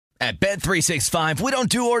At Bet365, we don't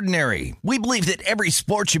do ordinary. We believe that every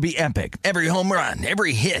sport should be epic. Every home run,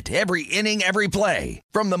 every hit, every inning, every play.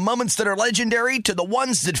 From the moments that are legendary to the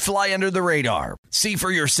ones that fly under the radar. See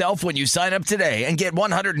for yourself when you sign up today and get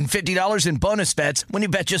 $150 in bonus bets when you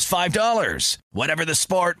bet just $5. Whatever the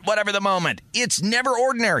sport, whatever the moment, it's never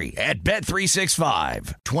ordinary at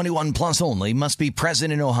Bet365. 21 plus only. Must be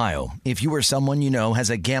present in Ohio. If you or someone you know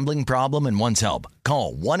has a gambling problem and wants help,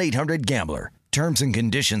 call 1-800-GAMBLER. Terms and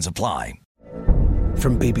conditions apply.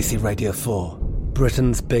 From BBC Radio 4,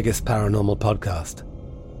 Britain's biggest paranormal podcast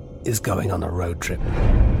is going on a road trip.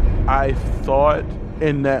 I thought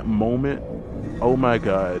in that moment, oh my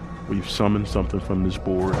God, we've summoned something from this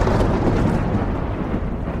board.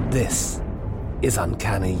 This is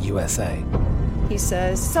Uncanny USA. He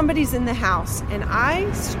says, somebody's in the house, and I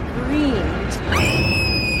screamed.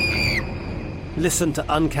 Listen to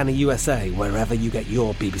Uncanny USA wherever you get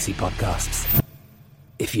your BBC podcasts,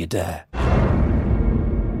 if you dare.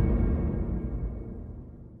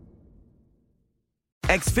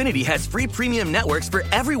 Xfinity has free premium networks for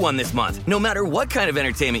everyone this month, no matter what kind of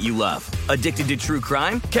entertainment you love. Addicted to true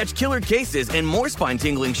crime? Catch killer cases and more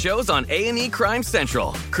spine-tingling shows on A&E Crime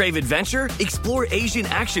Central. Crave adventure? Explore Asian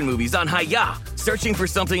action movies on Hi-YAH. Searching for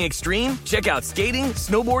something extreme? Check out skating,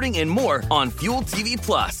 snowboarding, and more on Fuel TV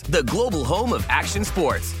Plus, the global home of action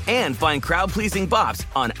sports. And find crowd-pleasing bops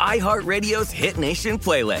on iHeartRadio's Hit Nation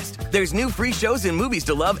playlist. There's new free shows and movies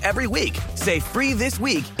to love every week. Say free this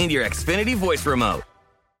week in your Xfinity voice remote.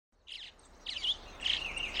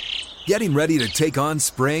 Getting ready to take on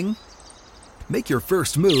spring? Make your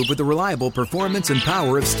first move with the reliable performance and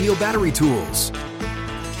power of Steel battery tools.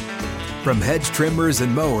 From hedge trimmers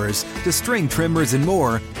and mowers to string trimmers and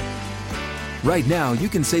more, right now you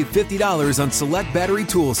can save $50 on select battery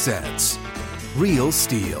tool sets. Real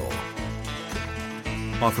Steel.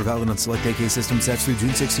 Offer valid on select AK system sets through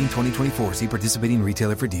June 16, 2024. See participating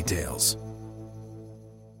retailer for details.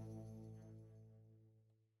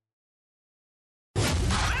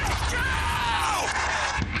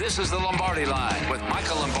 This is the Lombardi Line with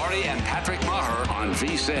Michael Lombardi and Patrick Maher on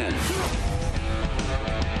VSiN.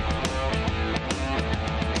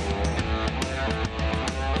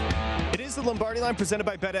 It is the Lombardi Line presented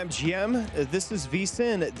by BetMGM. This is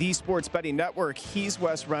VSiN, the Sports Betting Network. He's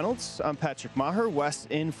Wes Reynolds. I'm Patrick Maher. Wes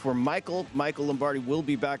in for Michael. Michael Lombardi will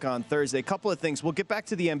be back on Thursday. A couple of things. We'll get back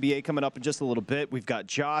to the NBA coming up in just a little bit. We've got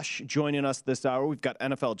Josh joining us this hour. We've got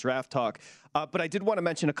NFL Draft Talk. But I did want to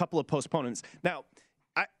mention a couple of postponements. Now,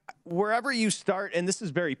 wherever you start, and this is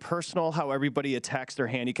very personal, how everybody attacks their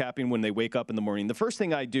handicapping when they wake up in the morning. The first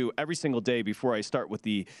thing I do every single day before I start with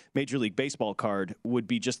the Major League Baseball card would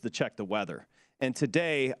be just to check the weather. And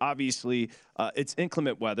today, obviously, it's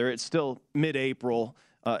inclement weather. It's still mid-April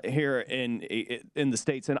here in the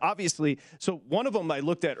States. And obviously, so one of them I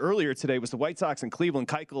looked at earlier today was the White Sox in Cleveland.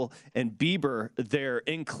 Keuchel and Bieber there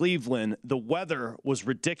in Cleveland. The weather was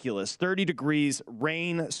ridiculous. 30 degrees,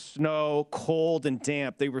 rain, snow, cold, and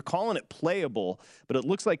damp. They were calling it playable, but it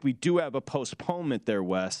looks like we do have a postponement there,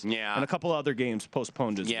 Wes. Yeah. And a couple other games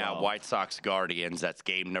postponed as well. Yeah, White Sox Guardians. That's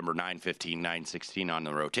game number 915, 916 on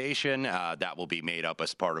the rotation. That will be made up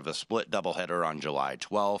as part of a split doubleheader on July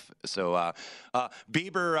 12th. So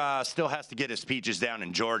Bieber still has to get his peaches down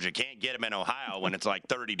in Georgia. Can't get him in Ohio when it's like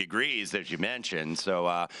 30 degrees, as you mentioned.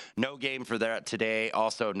 So no game for that today.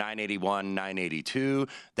 Also 981, 982.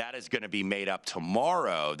 That is going to be made up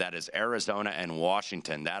tomorrow. That is Arizona and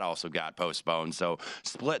Washington. That also got postponed. So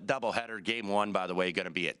split doubleheader. Game one, by the way, going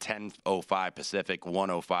to be at 10:05 Pacific,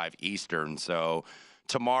 1:05 Eastern. So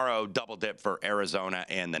tomorrow, double dip for Arizona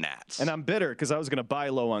and the Nats. And I'm bitter because I was going to buy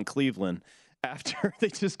low on Cleveland after they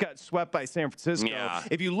just got swept by San Francisco. Yeah.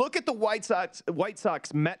 If you look at the White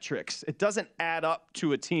Sox metrics, it doesn't add up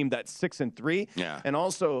to a team that's 6-3. Yeah. And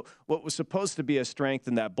also, what was supposed to be a strength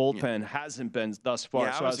in that bullpen hasn't been thus far.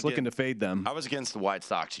 Yeah, so I was looking to fade them. I was against the White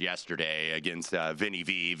Sox yesterday against Vinny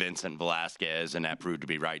V, Vincent Velasquez, and that proved to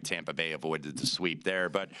be right. Tampa Bay avoided the sweep there.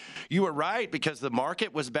 But you were right because the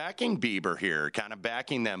market was backing Bieber here, kind of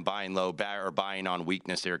backing them, buying low or buying on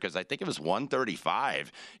weakness here because I think it was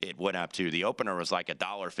 135 it went up to. The opener was like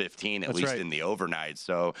 $1.15 at least in the overnight.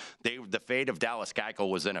 So the fate of Dallas Keuchel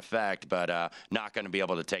was in effect, but not going to be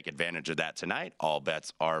able to take advantage of that tonight. All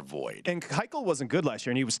bets are void. And Keuchel wasn't good last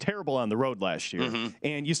year, and he was terrible on the road last year. Mm-hmm.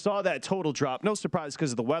 And you saw that total drop. No surprise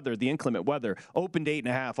because of the weather, the inclement weather. Opened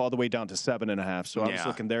 8.5 all the way down to 7.5. So I was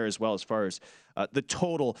looking there as well as far as the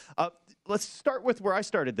total. Let's start with where I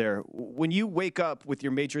started there. When you wake up with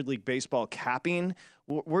your Major League Baseball capping,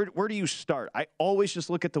 Where do you start? I always just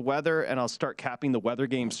look at the weather, and I'll start capping the weather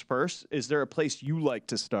games first. Is there a place you like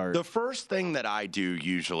to start? The first thing that I do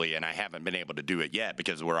usually, and I haven't been able to do it yet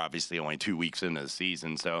because we're obviously only 2 weeks into the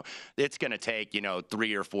season, so it's going to take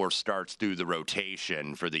 3 or 4 starts through the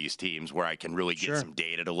rotation for these teams where I can really get some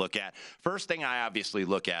data to look at. First thing I obviously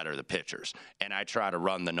look at are the pitchers, and I try to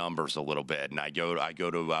run the numbers a little bit. And I go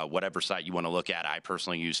to whatever site you want to look at. I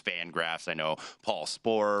personally use FanGraphs. I know Paul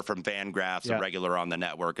Sporer from FanGraphs, a regular on the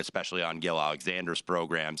network, especially on Gil Alexander's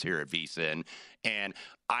programs here at VSiN. And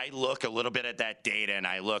I look a little bit at that data, and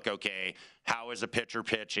I look, okay, how is a pitcher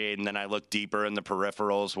pitching? And then I look deeper in the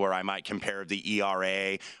peripherals where I might compare the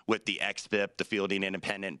ERA with the xFIP, the fielding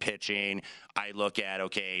independent pitching. I look at,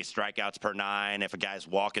 okay, strikeouts per 9. If a guy's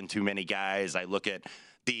walking too many guys, I look at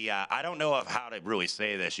the I don't know how to really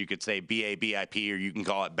say this. You could say BABIP, or you can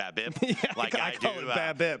call it BABIP, like I call it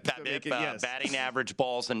BABIP. BABIP, batting average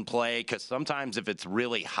balls in play, because sometimes if it's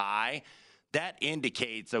really high, that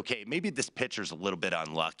indicates, okay, maybe this pitcher's a little bit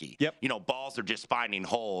unlucky. Balls are just finding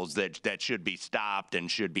holes that should be stopped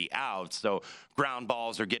and should be out. So ground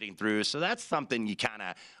balls are getting through. So that's something you kind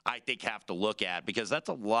of, I think, have to look at, because that's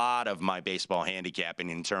a lot of my baseball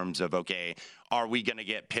handicapping in terms of, okay, are we going to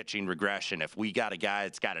get pitching regression? If we got a guy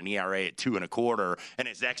that's got an ERA at 2.25 and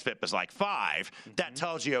his xFIP is like 5, that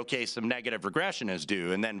tells you, okay, some negative regression is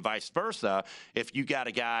due. And then vice versa, if you got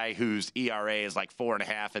a guy whose ERA is like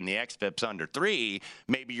 4.5 and the xFIP's under 3,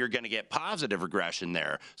 maybe you're going to get positive regression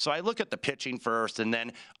there. So I look at the pitching first, and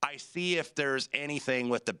then I see if there's anything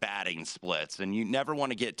with the batting splits. And you never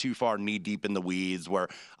want to get too far knee deep in the weeds, where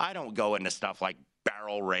I don't go into stuff like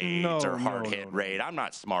barrel rate or hard hit rate. I'm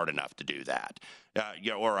not smart enough to do that.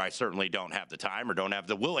 Or I certainly don't have the time or don't have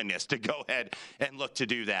the willingness to go ahead and look to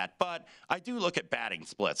do that. But I do look at batting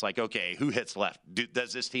splits. Like, okay, who hits left?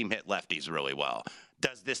 Does this team hit lefties really well?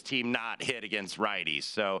 Does this team not hit against righties?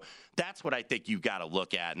 So that's what I think you got to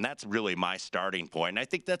look at, and that's really my starting point. And I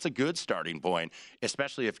think that's a good starting point,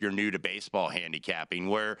 especially if you're new to baseball handicapping,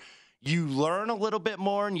 where you learn a little bit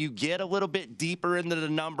more and you get a little bit deeper into the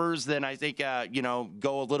numbers than I think,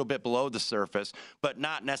 go a little bit below the surface, but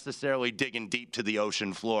not necessarily digging deep to the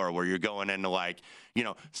ocean floor where you're going into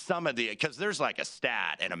some of the, because there's like a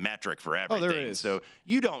stat and a metric for everything. There is. So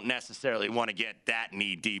you don't necessarily want to get that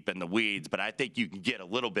knee deep in the weeds, but I think you can get a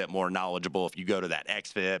little bit more knowledgeable if you go to that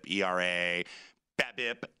xFIP, ERA,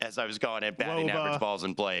 BABIP, as I was calling it, batting average balls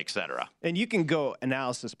in play, etc. And you can go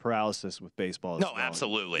analysis paralysis with baseball as well.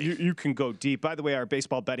 Absolutely. You can go deep. By the way, our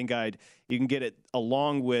baseball betting guide, you can get it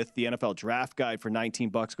along with the NFL draft guide for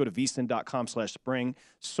 $19. Go to vsin.com/spring.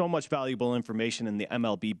 So much valuable information in the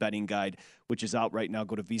MLB betting guide, which is out right now.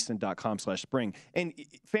 Go to vsin.com/spring. And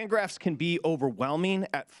FanGraphs can be overwhelming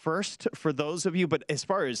at first for those of you, but as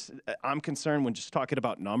far as I'm concerned, when just talking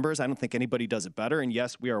about numbers, I don't think anybody does it better. And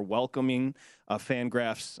yes, we are welcoming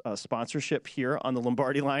FanGraphs sponsorship here on the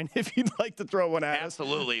Lombardi line if you'd like to throw one at us.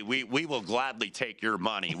 Absolutely. We will gladly take your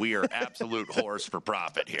money. We are absolute whores for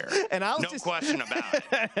profit here. And no question about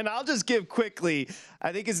it. And I'll just give quickly,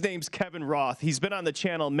 I think his name's Kevin Roth. He's been on the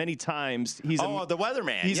channel many times. He's the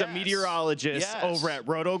weatherman. He's a meteorologist over at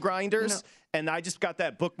Roto Grinders. And I just got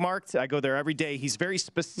that bookmarked. I go there every day. He's very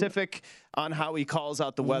specific on how he calls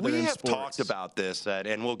out the weather in sports. We have talked about this,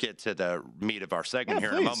 and we'll get to the meat of our segment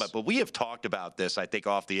here in a moment, but we have talked about this, I think,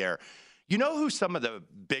 off the air. You know who some of the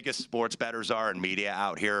biggest sports bettors are in media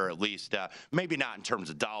out here, or at least maybe not in terms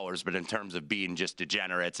of dollars, but in terms of being just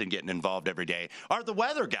degenerates and getting involved every day, are the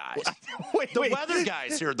weather guys. Weather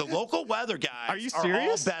guys here, the local weather guys. Are you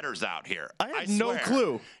serious? All bettors out here. I have no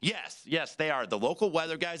clue. Yes, they are. The local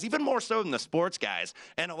weather guys, even more so than the sports guys.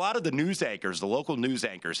 And a lot of the news anchors, the local news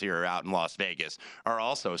anchors here out in Las Vegas, are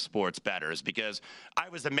also sports bettors, because I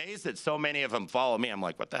was amazed that so many of them follow me. I'm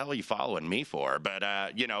like, what the hell are you following me for? But,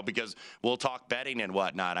 because we'll talk betting and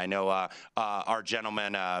whatnot. I know our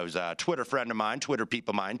gentleman who's a Twitter friend of mine, Twitter peep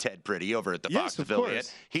of mine, Ted Pretty over at the Fox affiliate.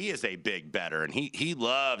 Course. He is a big bettor, and he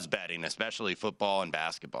loves betting, especially football and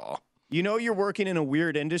basketball. You know you're working in a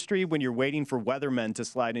weird industry when you're waiting for weathermen to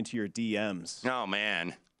slide into your DMs. Oh,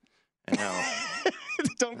 man. I know.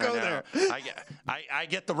 Don't go there. I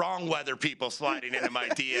get the wrong weather people sliding into my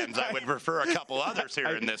DMs. I would refer a couple others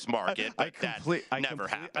here in this market, but that never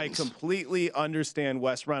happens. I completely understand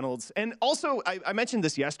Wes Reynolds. And also, I mentioned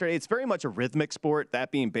this yesterday, it's very much a rhythmic sport,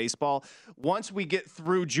 that being baseball. Once we get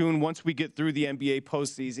through June, once we get through the NBA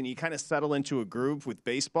postseason, you kind of settle into a groove with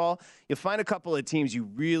baseball. You'll find a couple of teams you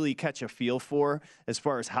really catch a feel for as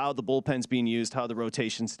far as how the bullpen's being used, how the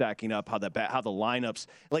rotation's stacking up, how the lineups,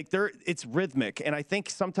 it's rhythmic. pick. And I think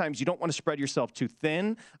sometimes you don't want to spread yourself too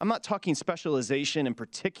thin. I'm not talking specialization in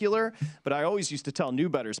particular, but I always used to tell new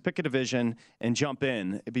bettors, pick a division and jump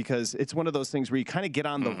in, because it's one of those things where you kind of get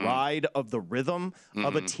on the ride of the rhythm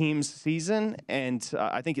of a team's season. And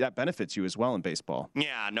I think that benefits you as well in baseball.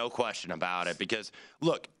 Yeah, no question about it. Because,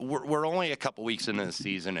 look, we're only a couple weeks into the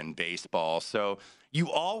season in baseball. So you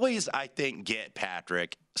always, I think, get,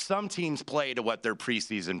 Patrick, some teams play to what their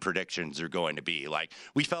preseason predictions are going to be. Like,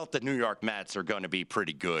 we felt the New York Mets are going to be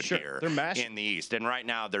pretty good here in the East. And right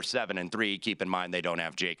now they're 7-3. Keep in mind they don't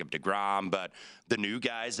have Jacob deGrom, but the new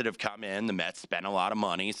guys that have come in, the Mets spent a lot of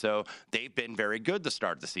money, so they've been very good to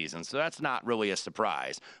start the season. So that's not really a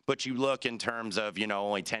surprise. But you look in terms of,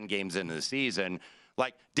 only 10 games into the season,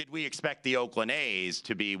 like, did we expect the Oakland A's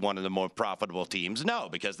to be one of the more profitable teams? No,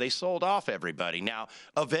 because they sold off everybody. Now,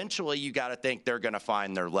 eventually you got to think they're going to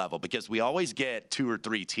find their level, because we always get 2 or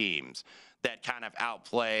 3 teams that kind of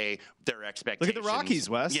outplay their expectations. Look at the Rockies,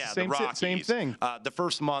 Wes. Yeah, the Rockies. Same thing. The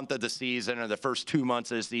first month of the season or the first 2 months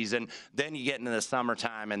of the season, then you get into the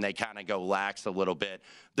summertime and they kind of go lax a little bit.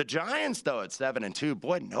 The Giants, though, at 7-2,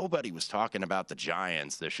 boy, nobody was talking about the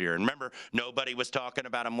Giants this year. And remember, nobody was talking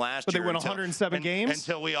about them last year. But they won 107 games?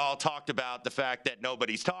 Until we all talked about the fact that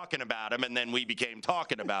nobody's talking about them, and then we became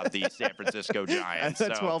talking about the San Francisco Giants.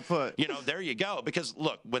 That's 12 foot. There you go. Because,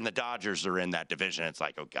 look, when the Dodgers are in that division, it's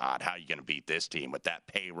like, oh, God, how are you going to beat this team with that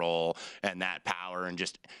payroll and that power? And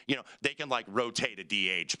just, they can, rotate a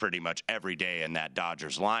DH pretty much every day in that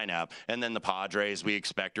Dodgers lineup. And then the Padres, we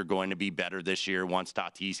expect, are going to be better this year once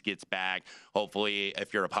Tatis gets back. Hopefully,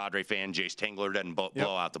 if you're a Padre fan, Jace Tingler doesn't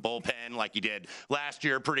blow out the bullpen like he did last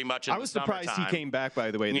year pretty much in the summertime. I was surprised he came back,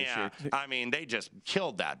 by the way, this year. I mean, they just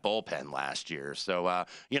killed that bullpen last year. So,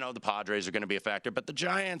 the Padres are going to be a factor. But the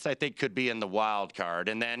Giants, I think, could be in the wild card.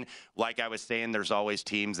 And then, like I was saying, there's always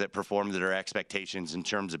teams that perform to their expectations in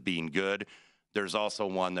terms of being good. There's also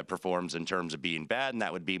one that performs in terms of being bad, and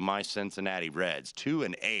that would be my Cincinnati Reds,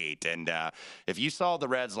 2-8. And if you saw the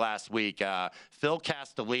Reds last week, Phil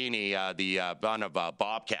Castellini, the son of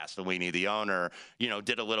Bob Castellini, the owner,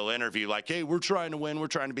 did a little interview like, hey, we're trying to win. We're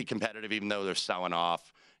trying to be competitive, even though they're selling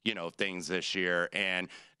off, things this year. And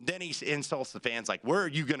then he insults the fans like, where are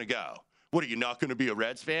you going to go? What, are you not going to be a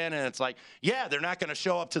Reds fan? And it's like, yeah, they're not going to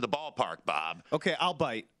show up to the ballpark, Bob. Okay, I'll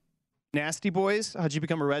bite. Nasty Boys, how'd you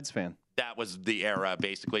become a Reds fan? That was the era,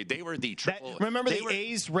 basically. They were the triple. Remember the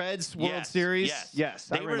A's-Reds World Series? Yes.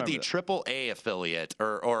 They were the Triple-A affiliate,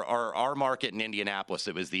 or our market in Indianapolis.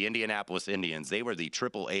 It was the Indianapolis Indians. They were the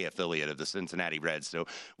Triple-A affiliate of the Cincinnati Reds. So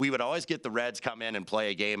we would always get the Reds come in and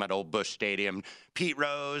play a game at Old Busch Stadium. Pete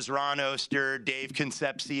Rose, Ron Oster, Dave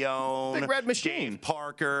Concepcion, Big Red Machine, Dave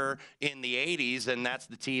Parker in the 80s, and that's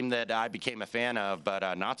the team that I became a fan of,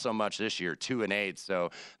 but not so much this year, 2-8.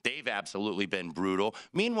 So they've absolutely been brutal.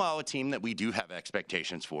 Meanwhile, a team that we do have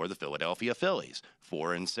expectations for, the Philadelphia Phillies,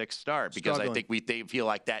 4-6 start, because I think they feel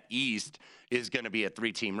like that East is going to be a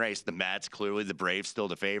 3-team race. The Mets, clearly the Braves still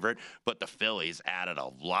the favorite, but the Phillies added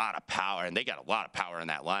a lot of power, and they got a lot of power in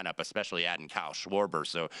that lineup, especially adding Kyle Schwarber,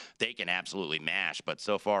 so they can absolutely mash, but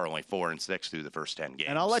so far only 4-6 through the first 10 games.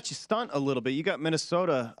 And I'll let you stunt a little bit. You got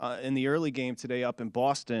Minnesota in the early game today up in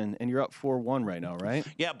Boston, and you're up 4-1 right now, right?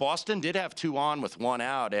 Yeah, Boston did have 2 on with 1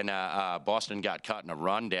 out, and Boston got cut in a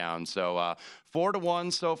rundown, so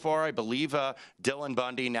 4-1 so far. I believe Dylan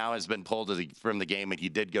Bundy now has been pulled from the game, and he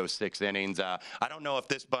did go 6 innings. I don't know if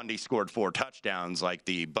this Bundy scored 4 touchdowns like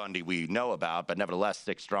the Bundy we know about, but nevertheless,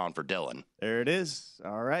 6 strong for Dylan. There it is.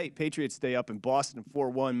 All right. Patriots stay up in Boston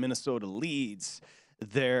 4-1. Minnesota leads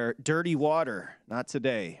their dirty water. Not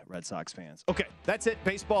today, Red Sox fans. Okay, that's it.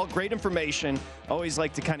 Baseball, great information. Always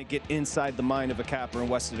like to kind of get inside the mind of a capper, and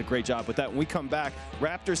Wes did a great job with that. When we come back,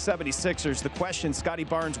 Raptors 76ers, the question, Scotty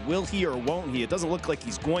Barnes, will he or won't he? It doesn't look like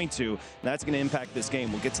he's going to, and that's going to impact this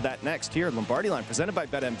game. We'll get to that next here at Lombardi Line, presented by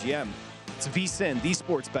BetMGM. It's VSiN, the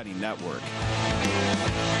Sports Betting Network.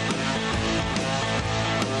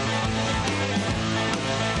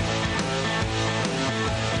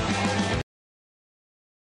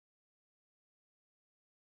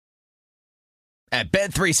 At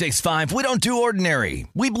Bet365, we don't do ordinary.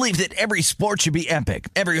 We believe that every sport should be epic.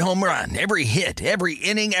 Every home run, every hit, every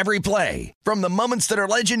inning, every play. From the moments that are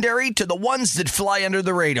legendary to the ones that fly under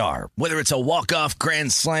the radar. Whether it's a walk-off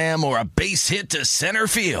grand slam or a base hit to center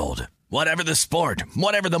field. Whatever the sport,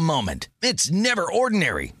 whatever the moment. It's never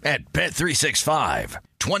ordinary at Bet365.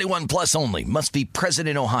 21 plus only. Must be present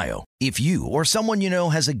in Ohio. If you or someone you know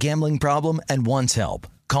has a gambling problem and wants help,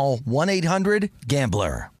 call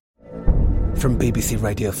 1-800-GAMBLER. From BBC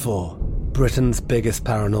Radio 4, Britain's biggest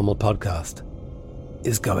paranormal podcast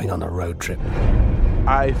is going on a road trip.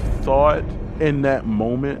 I thought in that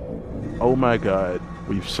moment, oh my God,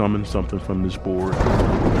 we've summoned something from this board.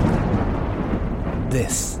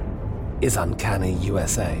 This is Uncanny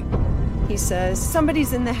USA. He says,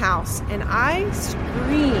 somebody's in the house, and I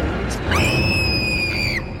screamed.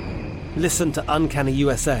 Listen to Uncanny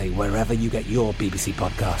USA wherever you get your BBC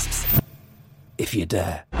podcasts, if you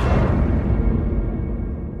dare.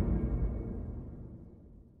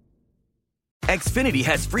 Xfinity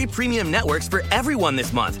has free premium networks for everyone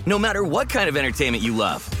this month, no matter what kind of entertainment you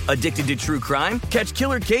love. Addicted to true crime? Catch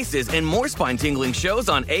killer cases and more spine-tingling shows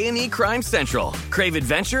on A&E Crime Central. Crave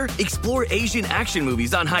adventure? Explore Asian action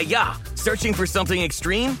movies on Hi-YAH. Searching for something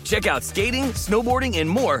extreme? Check out skating, snowboarding, and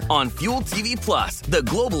more on Fuel TV Plus, the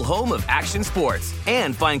global home of action sports.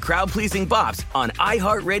 And find crowd-pleasing bops on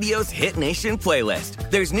iHeartRadio's Hit Nation playlist.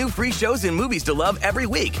 There's new free shows and movies to love every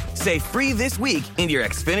week. Say free this week in your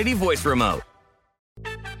Xfinity voice remote.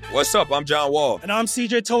 What's up? I'm John Wall. And I'm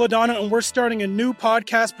CJ Toledano, and we're starting a new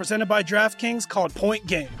podcast presented by DraftKings called Point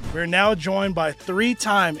Game. We're now joined by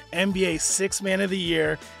three-time NBA Sixth Man of the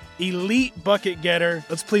Year, elite bucket getter.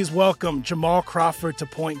 Let's please welcome Jamal Crawford to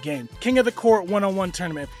Point Game. King of the Court one-on-one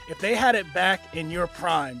tournament. If they had it back in your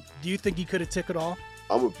prime, do you think you could have took it all?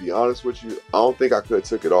 I'm going to be honest with you. I don't think I could have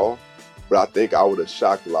took it all, but I think I would have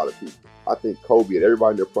shocked a lot of people. I think Kobe and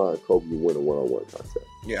everybody in their prime, Kobe would win a one-on-one contest.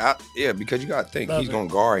 Yeah, because you got to think, he's going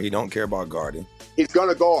to guard. He don't care about guarding. He's going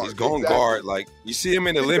to guard. He's going to guard. Like, you see him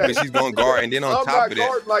in the Olympics, he's going to guard. And then on top of that.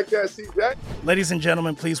 I'm not like that, CJ. Ladies and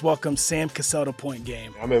gentlemen, please welcome Sam Cassell to Point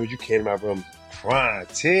Game. I remember you came to my room crying,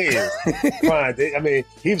 tears, crying. I mean,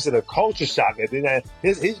 he was in a culture shock. And then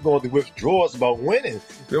he's going through withdrawals about winning.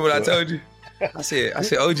 Remember what I told you? I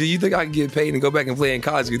said, OG, you think I can get paid and go back and play in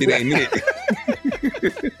college because it ain't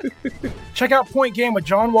it? Check out Point Game with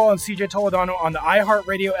John Wall and CJ Toledano on the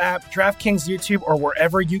iHeartRadio app, DraftKings YouTube, or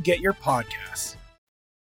wherever you get your podcasts.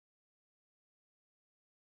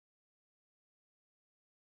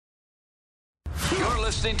 You're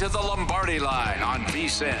listening to The Lombardi Line on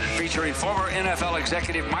VSiN, featuring former NFL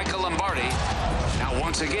executive Michael Lombardi. Now,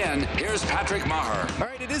 once again, here's Patrick Maher. All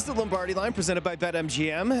right, it is the Lombardi Line presented by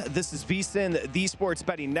BetMGM. This is VSiN, the Sports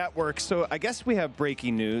Betting Network. So I guess we have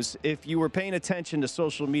breaking news. If you were paying attention to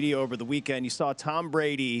social media over the weekend, you saw Tom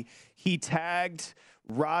Brady. He tagged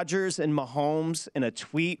Rodgers and Mahomes in a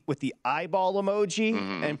tweet with the eyeball emoji,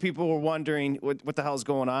 and people were wondering what the hell's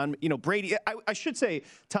going on. You know, Brady, I should say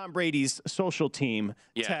Tom Brady's social team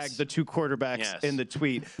tagged the two quarterbacks in the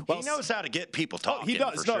tweet. Well, he knows how to get people talking. He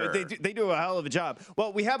does. Sure. They do a hell of a job.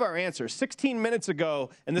 Well, we have our answer. 16 minutes ago,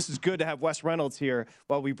 and this is good to have Wes Reynolds here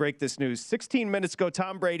while we break this news. 16 minutes ago,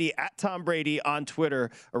 Tom Brady, at Tom Brady on Twitter,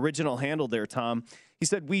 original handle there, Tom. He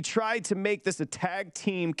said, we tried to make this a tag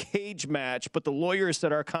team cage match, but the lawyers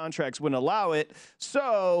said our contracts wouldn't allow it.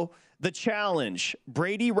 So the challenge,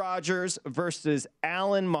 Brady Rodgers versus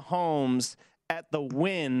Allen Mahomes at the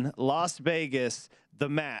Wynn, Las Vegas, the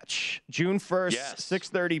match, June 1st,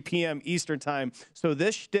 6:30 p.m. Eastern time. So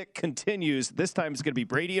this shtick continues. This time it's going to be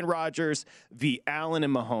Brady and Rodgers v. Allen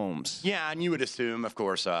and Mahomes. Yeah, and you would assume, of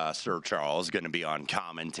course, Sir Charles is going to be on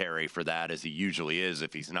commentary for that, as he usually is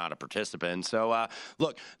if he's not a participant. So,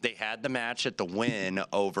 look, they had the match at the Wynn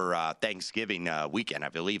over Thanksgiving weekend. I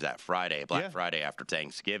believe that Friday, Black Friday after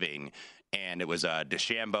Thanksgiving. And it was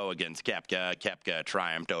DeChambeau against Koepka. Koepka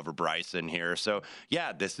triumphed over Bryson here. So,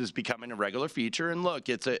 yeah, this is becoming a regular feature. And, look,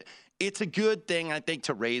 it's a good thing, I think,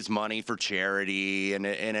 to raise money for charity, and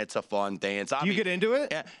it's a fun thing. Do you get into it?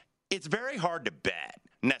 Yeah, it's very hard to bet.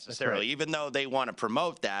 Necessarily, even though they want to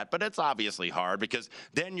promote that, but it's obviously hard because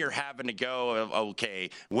then you're having to go,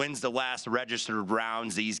 okay, when's the last registered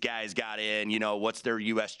rounds these guys got in? You know, what's their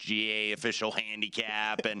USGA official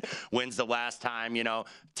handicap? And when's the last time, you know,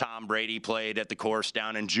 Tom Brady played at the course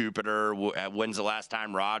down in Jupiter? When's the last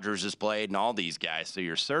time Rodgers has played? And all these guys. So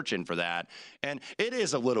you're searching for that. And it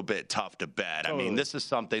is a little bit tough to bet. Totally. I mean, this is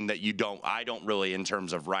something that I don't really, in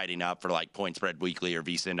terms of writing up for like Point Spread Weekly or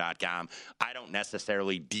VSiN.com, I don't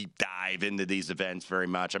necessarily deep dive into these events very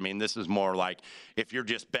much. I mean, this is more like if you're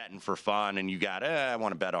just betting for fun and you got, I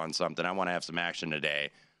want to bet on something. I want to have some action today.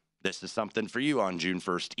 This is something for you on June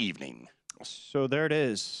 1st evening. So there it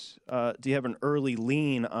is. Do you have an early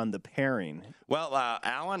lean on the pairing? Well,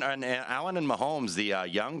 Allen and Mahomes, the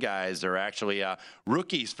young guys, are actually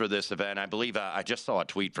rookies for this event. I believe I just saw a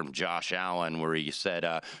tweet from Josh Allen where he said,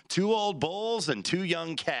 2 old bulls and 2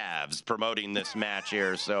 young calves promoting this match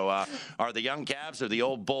here. So are the young calves or the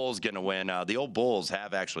old bulls going to win? The old bulls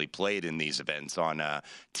have actually played in these events on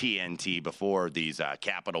TNT before these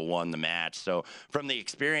Capital won the match. So from the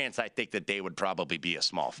experience, I think that they would probably be a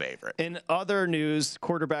small favorite. In other news,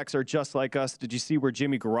 quarterbacks are just like us. Did you see where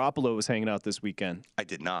Jimmy Garoppolo was hanging out this weekend? I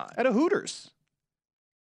did not. At a Hooters.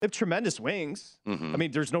 They have tremendous wings. I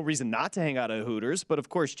mean, there's no reason not to hang out at Hooters, but of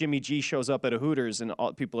course, Jimmy G shows up at a Hooters, and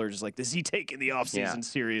people are just like, is he taking the offseason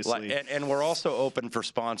seriously? And we're also open for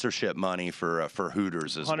sponsorship money for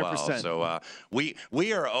Hooters as 100%. Well. So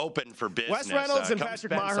we are open for business. Wes Reynolds and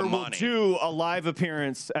Patrick Maher will do a live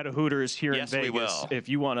appearance at a Hooters here in Vegas. We will. If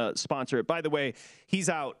you want to sponsor it. By the way, he's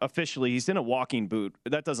out officially. He's in a walking boot.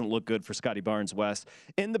 That doesn't look good for Scotty Barnes, Wes.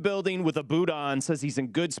 In the building with a boot on, says he's in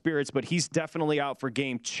good spirits, but he's definitely out for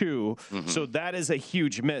game 2. So that is a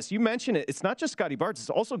huge miss. You mentioned it. It's not just Scotty Barnes. It's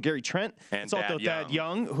also Gary Trent. And it's also Thad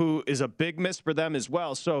Young, who is a big miss for them as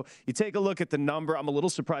well. So you take a look at the number. I'm a little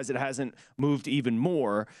surprised it hasn't moved even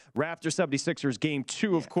more. Raptors 76ers game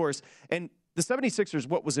 2, of course. And the 76ers,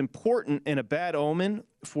 what was important and a bad omen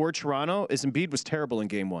for Toronto is Embiid was terrible in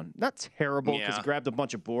game 1. Not terrible because he grabbed a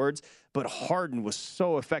bunch of boards, but Harden was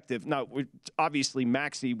so effective. Now, obviously,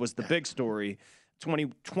 Maxey was the big story.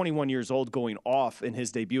 21 years old going off in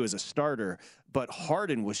his debut as a starter, but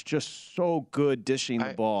Harden was just so good dishing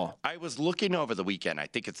the ball. I was looking over the weekend. I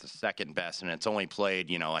think it's the second best, and it's only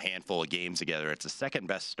played, a handful of games together. It's the second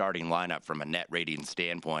best starting lineup from a net rating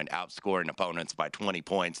standpoint, outscoring opponents by 20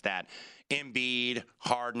 points. That Embiid,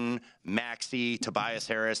 Harden, Maxey, Tobias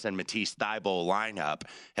Harris, and Matisse Thybulle lineup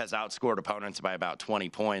has outscored opponents by about 20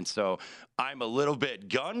 points. So I'm a little bit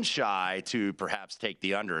gun-shy to perhaps take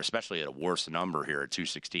the under, especially at a worse number here at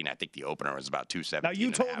 216. I think the opener was about 217. Now,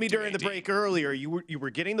 you told me during the break earlier you were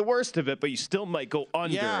getting the worst of it, but you still might go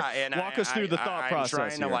under. Yeah, and walk us through the thought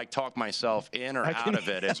process. I'm trying to talk myself in or out of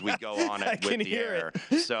it as we go on it with the air.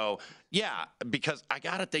 So, yeah, because I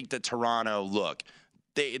got to think that Toronto, look,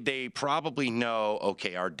 They probably know,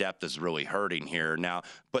 okay, our depth is really hurting here now.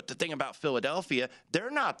 But the thing about Philadelphia,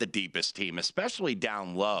 they're not the deepest team, especially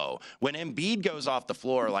down low. When Embiid goes off the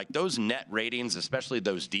floor, like those net ratings, especially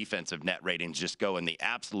those defensive net ratings, just go in the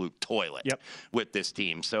absolute toilet with this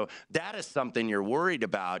team. So that is something you're worried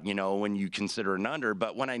about, when you consider an under.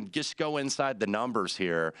 But when I just go inside the numbers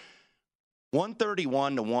here,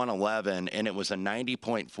 131 to 111, and it was a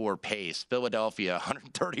 90.4 pace. Philadelphia,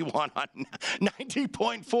 131 on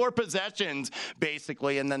 90.4 possessions,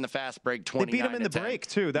 basically, and then the fast break, 29 They beat them in the break,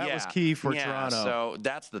 too. That was key for Toronto. So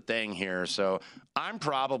that's the thing here. So I'm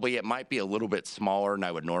probably, it might be a little bit smaller than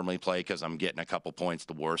I would normally play because I'm getting a couple points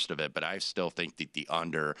the worst of it, but I still think that the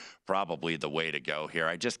under probably the way to go here.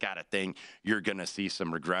 I just got to think you're going to see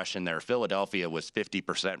some regression there. Philadelphia was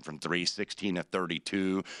 50% from 3, 16 to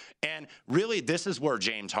 32, and really, this is where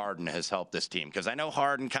James Harden has helped this team, because I know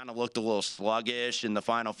Harden kind of looked a little sluggish in the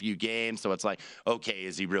final few games. So it's like, okay,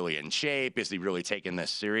 is he really in shape? Is he really taking this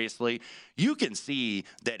seriously? You can see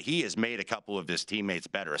that he has made a couple of his teammates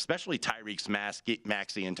better, especially Tyrese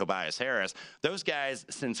Maxey and Tobias Harris. Those guys,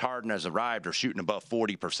 since Harden has arrived, are shooting above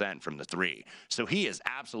 40% from the 3. So he has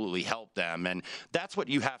absolutely helped them. And that's what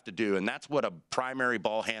you have to do. And that's what a primary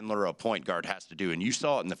ball handler or a point guard has to do. And you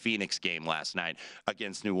saw it in the Phoenix game last night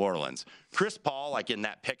against New Orleans. Chris Paul, like in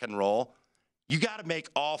that pick and roll, you got to make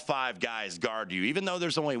all 5 guys guard you. Even though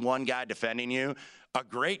there's only one guy defending you, a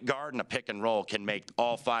great guard in a pick and roll can make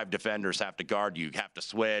all 5 defenders have to guard you, have to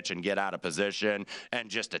switch and get out of position and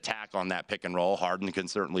just attack on that pick and roll. Harden can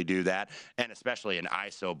certainly do that, and especially an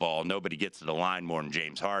ISO ball. Nobody gets to the line more than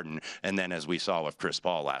James Harden. And then as we saw with Chris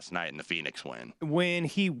Paul last night in the Phoenix win. When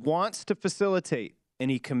he wants to facilitate and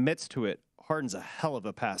he commits to it, Harden's a hell of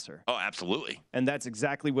a passer. Oh, absolutely. And that's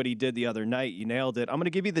exactly what he did the other night. You nailed it. I'm going to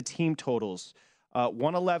give you the team totals.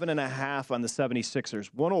 111.5 on the 76ers,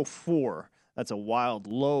 104. That's a wild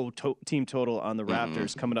low team total on the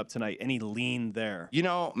Raptors coming up tonight. Any lean there?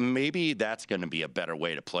 Maybe that's going to be a better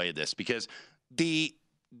way to play this, because the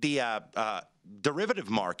derivative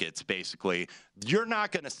markets, basically, you're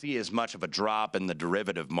not going to see as much of a drop in the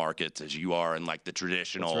derivative markets as you are in like the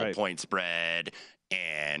traditional point spread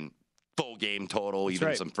and full game total,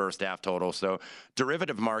 even some first half total. So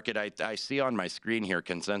derivative market, I see on my screen here,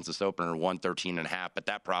 consensus opener 113.5, but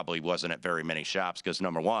that probably wasn't at very many shops because,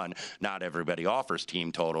 number one, not everybody offers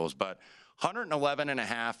team totals, but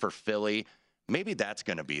 111.5 for Philly. Maybe that's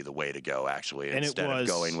going to be the way to go, actually, and instead of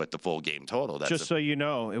going with the full game total. Just so you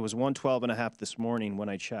know, it was 112.5 this morning when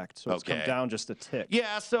I checked, so it's come down just a tick.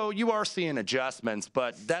 Yeah, so you are seeing adjustments,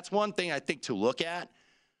 but that's one thing I think to look at.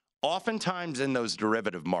 Oftentimes in those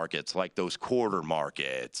derivative markets, like those quarter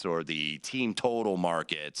markets or the team total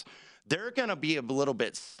markets, they're going to be a little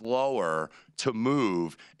bit slower to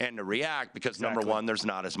move and to react because, number one, there's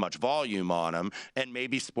not as much volume on them, and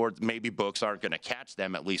maybe books aren't going to catch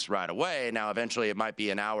them at least right away. Now, eventually, it might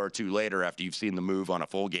be an hour or two later after you've seen the move on a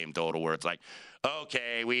full game total where it's like,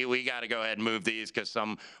 okay, we got to go ahead and move these because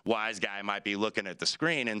some wise guy might be looking at the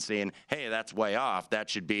screen and seeing, hey, that's way off.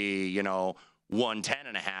 That should be,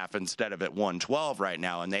 110.5 instead of at 112 right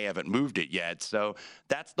now, and they haven't moved it yet. So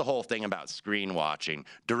that's the whole thing about screen watching.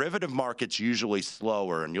 Derivative markets usually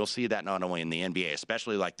slower, and you'll see that not only in the NBA,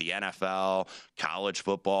 especially like the NFL, college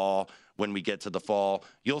football. When we get to the fall,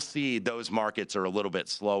 you'll see those markets are a little bit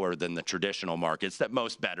slower than the traditional markets that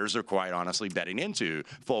most bettors are quite honestly betting into.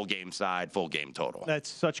 Full game side, full game total. That's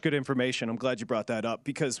such good information. I'm glad you brought that up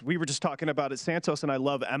because we were just talking about it. Santos and I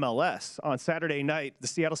love MLS. On Saturday night, the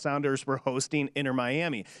Seattle Sounders were hosting Inter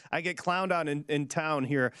Miami. I get clowned on in town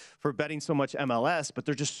here for betting so much MLS, but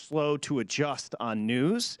they're just slow to adjust on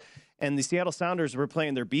news. And the Seattle Sounders were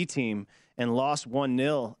playing their B team and lost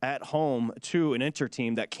 1-0 at home to an Inter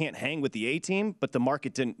team that can't hang with the A team, but the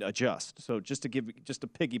market didn't adjust. So just to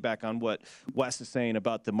piggyback on what Wes is saying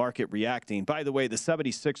about the market reacting. By the way, the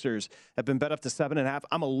 76ers have been bet up to 7.5.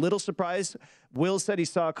 I'm a little surprised. Will said he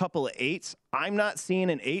saw a couple of 8s. I'm not seeing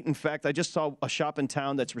an 8. In fact, I just saw a shop in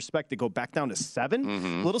town that's respected go back down to 7.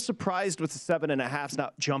 A little surprised with the 7.5s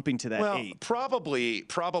not jumping to that 8.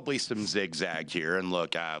 Probably some zigzag here. And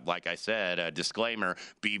look, like I said, a disclaimer,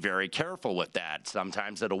 be very careful with that.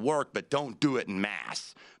 Sometimes it'll work, but don't do it in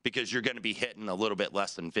mass because you're going to be hitting a little bit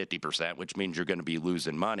less than 50%, which means you're going to be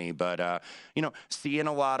losing money. But, seeing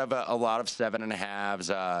a lot of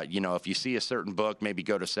 7.5s, if you see a certain book, maybe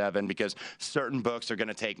go to 7 because certain books are going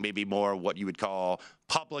to take maybe more what you would call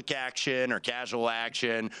public action or casual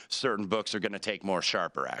action. Certain books are going to take more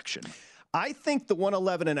sharper action. I think the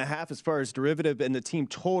 111.5 as far as derivative and the team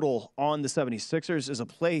total on the 76ers is a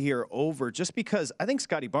play here over just because I think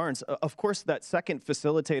Scotty Barnes, of course, that second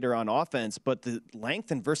facilitator on offense, but the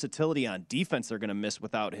length and versatility on defense they're going to miss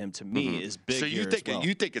without him to me is big. So you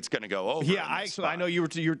think it's going to go over? Yeah, I know you're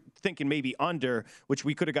thinking maybe under, which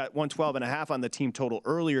we could have got 112.5 on the team total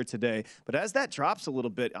earlier today. But as that drops a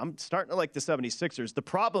little bit, I'm starting to like the 76ers. The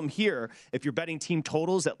problem here, if you're betting team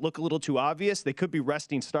totals that look a little too obvious, they could be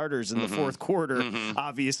resting starters in the fourth quarter,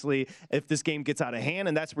 obviously, if this game gets out of hand,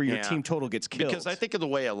 and that's where your team total gets killed. Because I think of the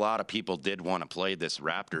way a lot of people did want to play this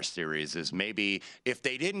Raptors series is maybe if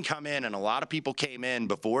they didn't come in, and a lot of people came in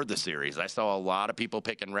before the series. I saw a lot of people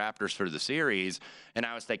picking Raptors for the series, and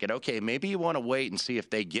I was thinking, okay, maybe you want to wait and see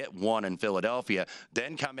if they get one in Philadelphia,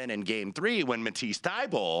 then come in Game 3 when Matisse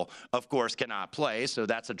Thybulle, of course, cannot play, so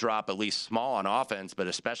that's a drop at least small on offense, but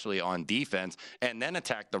especially on defense, and then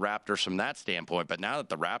attack the Raptors from that standpoint. But now that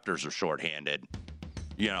the Raptors are shorthanded,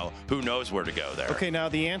 who knows where to go there. Okay, now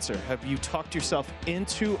the answer. Have you talked yourself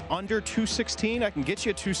into under 216? I can get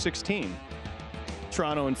you a 216.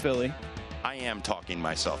 Toronto and Philly. I am talking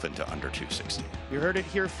myself into under 216. You heard it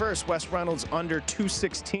here first. Wes Reynolds under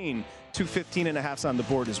 216. 215.5's on the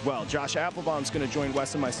board as well. Josh Applebaum's going to join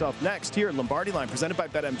Wes and myself next here at Lombardi Line, presented by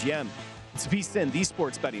BetMGM. It's VSiN, the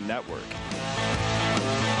Sports Betting Network.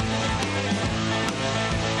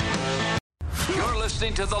 You're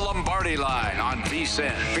listening to the Lombardi Line on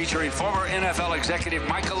VSiN, featuring former NFL executive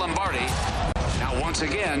Michael Lombardi. Now, once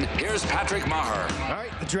again, here's Patrick Maher. All right,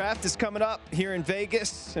 the draft is coming up here in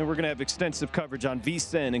Vegas, and we're going to have extensive coverage on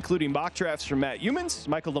VSiN, including mock drafts from Matt Youmans.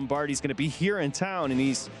 Michael Lombardi's going to be here in town, and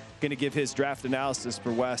he's going to give his draft analysis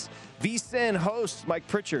for Wes. VSiN host Mike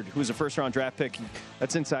Pritchard, who's a first-round draft pick.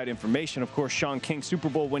 That's inside information. Of course, Sean King, Super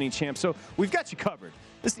Bowl winning champ. So we've got you covered.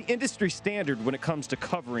 This is the industry standard when it comes to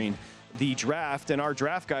covering the draft, and our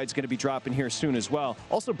draft guide's going to be dropping here soon as well.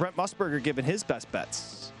 Also, Brent Musburger giving his best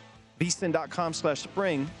bets.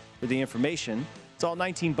 VSiN.com/spring for the information. It's all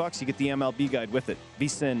 $19. You get the MLB guide with it.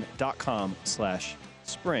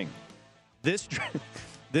 VSiN.com/spring.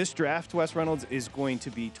 This draft, Wes Reynolds, is going to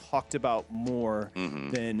be talked about more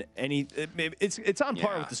than any. It's on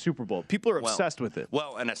par with the Super Bowl. People are obsessed with it.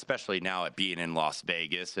 Well, and especially now it being in Las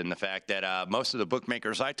Vegas, and the fact that most of the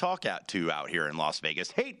bookmakers I talk to out here in Las Vegas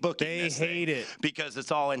hate booking this thing. They hate it because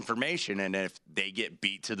it's all information, and if they get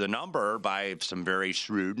beat to the number by some very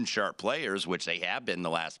shrewd and sharp players, which they have been the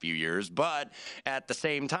last few years, but at the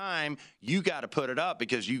same time, you got to put it up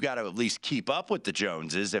because you got to at least keep up with the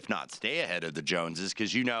Joneses, if not stay ahead of the Joneses,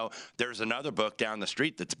 because there's another book down the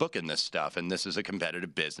street that's booking this stuff, and this is a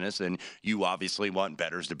competitive business, and you obviously want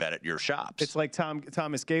bettors to bet at your shops. It's like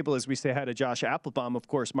Thomas Gable, as we say hi to Josh Applebaum, of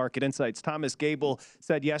course, Market Insights. Thomas Gable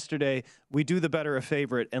said yesterday, we do the better a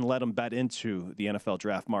favorite and let them bet into the NFL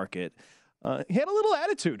draft market. He had a little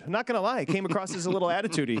attitude. I'm not going to lie. He came across as a little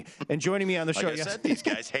attitude-y. And joining me on the show yesterday. Like I said, these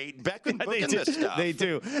guys hate booking this stuff. They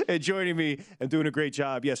do. And joining me and doing a great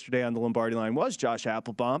job yesterday on the Lombardi Line was Josh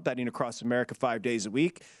Applebaum, betting across America 5 days a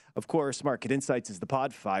week. Of course, Market Insights is the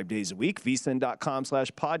pod 5 days a week.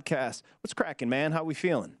 VSiN.com/podcast. What's cracking, man? How we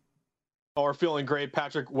feeling? Oh, we're feeling great,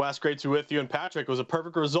 Patrick. Wes, great to be with you. And Patrick, it was a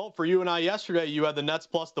perfect result for you and I yesterday. You had the Nets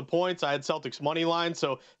plus the points. I had Celtics money line.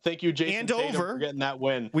 So thank you, Jason and Tatum, over for getting that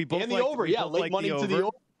win. We both and the over, yeah, late money to the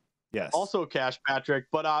over. Yes. Also cash, Patrick.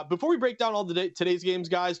 But before we break down all today's games,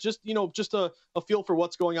 guys, just a feel for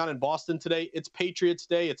what's going on in Boston today. It's Patriots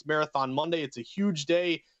Day. It's Marathon Monday. It's a huge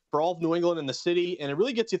day for all of New England and the city, and it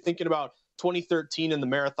really gets you thinking about 2013 and the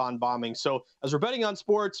marathon bombing. So as we're betting on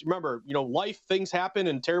sports, remember, life, things happen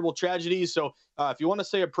and terrible tragedies. So if you want to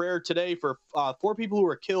say a prayer today for 4 people who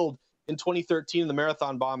were killed in 2013 in the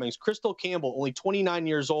marathon bombings: Crystal Campbell, only 29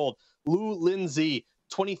 years old; Lou Lindsay,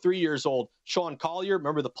 23 years old; Sean Collier,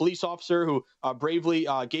 remember the police officer who bravely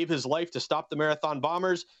gave his life to stop the marathon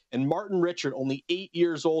bombers; and Martin Richard, only 8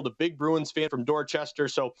 years old, a big Bruins fan from Dorchester.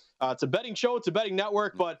 So it's a betting show, it's a betting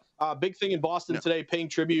network, but big thing in Boston today, paying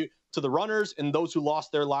tribute to the runners and those who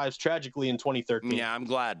lost their lives tragically in 2013. Yeah, I'm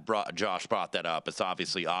glad Josh brought that up. It's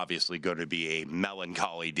obviously going to be a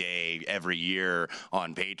melancholy day every year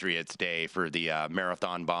on Patriots Day for the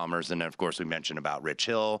marathon bombers. And then, of course, we mentioned about Rich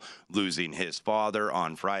Hill losing his father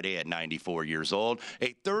on Friday at 94 years old.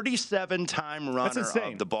 A 37-time runner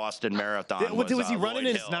of the Boston Marathon. Was he running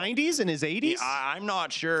in his 90s and his 80s? I'm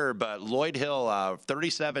not sure, but Lloyd Hill,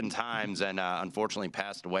 37 times, and unfortunately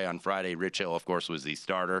passed away on Friday. Rich Hill, of course, was the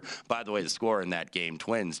starter. By the way, the score in that game,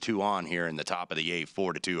 Twins 2-on here in the top of the 8th,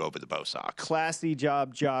 4-2 over the Bo Sox. Classy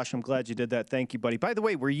job, Josh. I'm glad you did that. Thank you, buddy. By the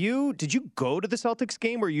way, did you go to the Celtics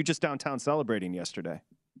game, or were you just downtown celebrating yesterday?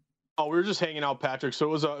 Oh, we were just hanging out, Patrick. So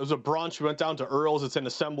it was a brunch. We went down to Earl's. It's in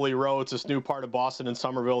Assembly Row. It's this new part of Boston and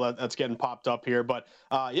Somerville that's getting popped up here. But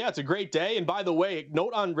yeah, it's a great day. And by the way,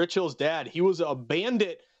 note on Rich Hill's dad, he was a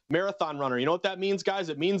bandit marathon runner. You know what that means, guys?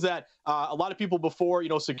 It means that a lot of people before,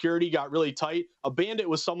 security got really tight. A bandit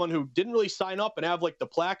was someone who didn't really sign up and have like the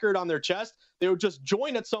placard on their chest. They would just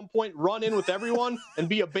join at some point, run in with everyone, and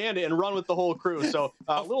be a bandit and run with the whole crew. So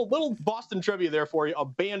little Boston trivia there for you. A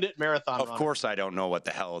bandit marathon runner. Of course, I don't know what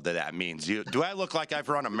the hell that means. Do I look like I've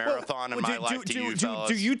run a marathon in my life to you fellas?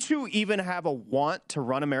 Do you two even have a want to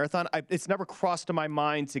run a marathon? It's never crossed to my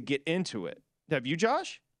mind to get into it. Have you,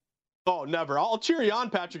 Josh? Oh, never. I'll cheer you on,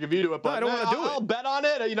 Patrick, if you do it. But no, I don't want to do it. I'll bet on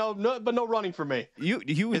it, but no running for me. You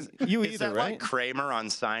is either, that right? Like Kramer on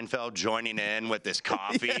Seinfeld joining in with this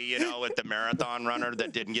coffee, with the marathon runner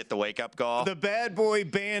that didn't get the wake-up call? The bad boy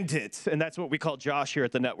bandit, and that's what we call Josh here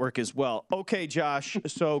at the network as well. Okay, Josh,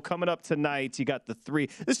 so coming up tonight, you got the 3.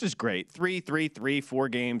 This is great. 4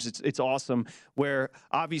 games. It's awesome, where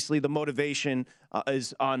obviously the motivation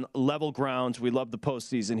is on level grounds. We love the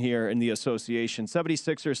postseason here in the association.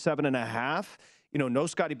 76ers, 7.5. No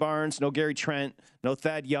Scotty Barnes, no Gary Trent, no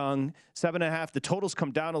Thad Young. 7.5. The totals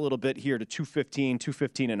come down a little bit here to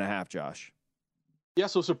 215.5, Josh. Yeah,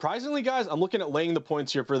 so surprisingly, guys, I'm looking at laying the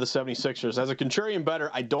points here for the 76ers. As a contrarian bettor,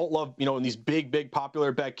 I don't love, in these big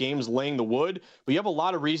popular bet games, laying the wood. But you have a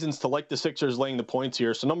lot of reasons to like the Sixers laying the points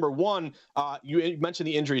here. So number one, you mentioned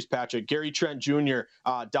the injuries, Patrick. Gary Trent Jr.,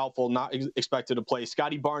 doubtful, not expected to play.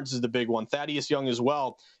 Scotty Barnes is the big one. Thaddeus Young as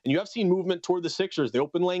well. And you have seen movement toward the Sixers. They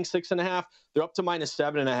open laying 6.5. They're up to minus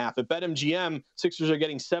 7.5. At BetMGM, Sixers are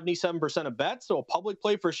getting 77% of bets, so a public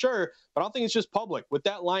play for sure. But I don't think it's just public. With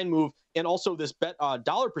that line move and also this bet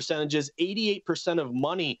dollar percentages, 88% of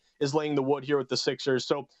money is laying the wood here with the Sixers.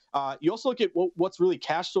 So you also look at what's really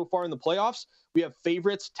cashed so far in the playoffs. We have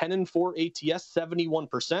favorites 10-4 ATS,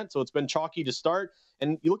 71%. So it's been chalky to start.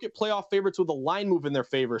 And you look at playoff favorites with a line move in their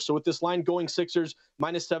favor. So with this line going Sixers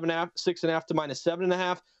minus 7.5, 6.5 to minus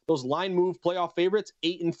 7.5, those line move playoff favorites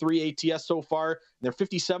 8-3 ATS so far. And they're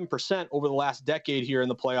 57% over the last decade here in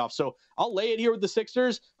the playoffs. So I'll lay it here with the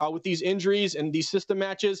Sixers with these injuries and these system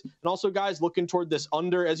matches. And also, guys, looking toward this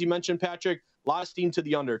under, as you mentioned, Patrick, a lot of steam to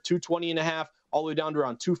the under, 220.5 all the way down to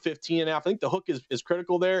around 215.5. I think the hook is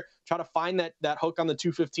critical there. Try to find that hook on the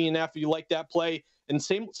 215.5 if you like that play. And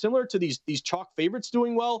similar to these chalk favorites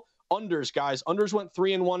doing well, unders, guys. Unders went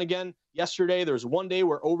 3-1 again yesterday. There was one day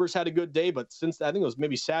where overs had a good day, but since I think it was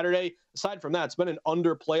maybe Saturday, aside from that, it's been an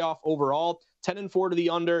under playoff overall. 10-4 to the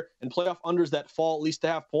under, and playoff unders that fall at least a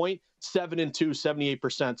half point, 7-2,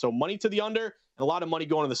 78%. So money to the under, and a lot of money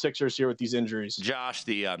going to the Sixers here with these injuries. Josh,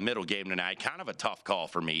 the middle game tonight, kind of a tough call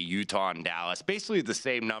for me. Utah and Dallas, basically the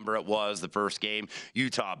same number it was the first game.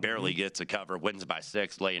 Utah barely gets a cover, wins by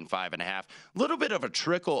 6, laying 5.5. A little bit of a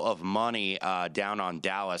trickle of money down on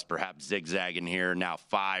Dallas, perhaps zigzagging here. Now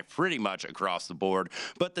 5, pretty much across the board.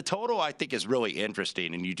 But the total, I think, is really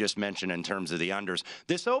interesting, and you just mentioned in terms of the unders.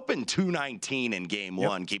 This opened 219 in game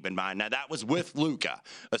one, keep in mind. Now, that was with Luka,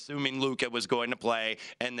 assuming Luka was going to play,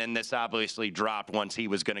 and then this obviously dropped dropped once he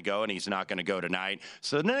was going to go, and he's not going to go tonight.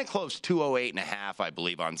 So then it closed 208.5, I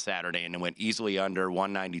believe, on Saturday, and it went easily under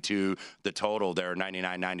 192, the total there,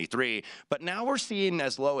 99.93. But now we're seeing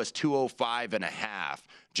as low as 205.5,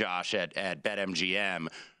 Josh, at BetMGM.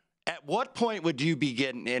 At what point would you be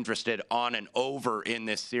getting interested on an over in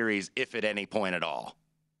this series, if at any point at all?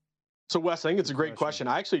 So, Wes, I think it's a great question.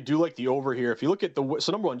 I actually do like the over here. If you look at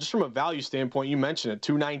so number one, just from a value standpoint, you mentioned it,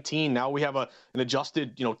 219. Now we have an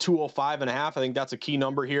adjusted, 205.5. I think that's a key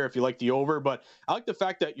number here if you like the over. But I like the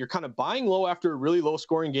fact that you're kind of buying low after a really low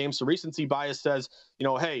scoring game. So recency bias says,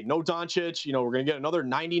 hey, no Doncic. We're going to get another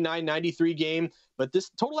 99-93 game. But this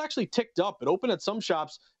total actually ticked up. It opened at some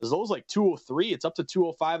shops as low as like 203. It's up to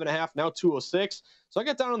 205.5, now 206. So I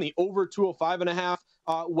got down on the over 205.5.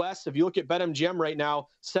 Wes, if you look at BetMGM right now,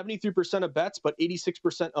 73% of bets, but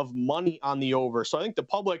 86% of money on the over. So I think the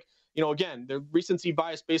public, again, the recency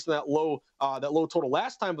bias based on that low total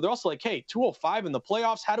last time, but they're also like, hey, 205 in the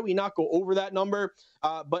playoffs. How do we not go over that number?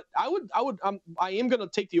 But I am going to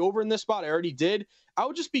take the over in this spot. I already did. I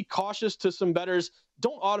would just be cautious to some bettors.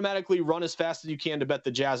 Don't automatically run as fast as you can to bet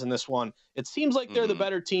the Jazz in this one. It seems like they're the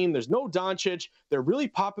better team. There's no Doncic. They're really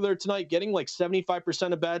popular tonight, getting like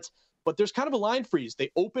 75% of bets. But there's kind of a line freeze. They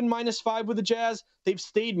opened -5 with the Jazz. They've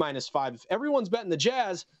stayed -5. If everyone's betting the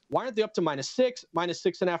Jazz, why aren't they up to -6,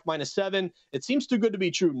 -6.5, -7? It seems too good to be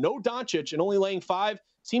true. No Doncic and only laying 5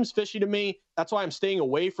 seems fishy to me. That's why I'm staying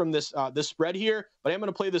away from this spread here. But I'm going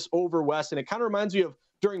to play this over, West. And it kind of reminds me of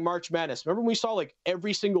during March Madness. Remember when we saw like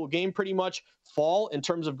every single game pretty much fall in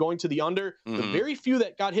terms of going to the under? The very few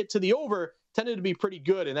that got hit to the over tended to be pretty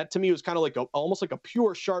good. And that to me was kind of like almost like a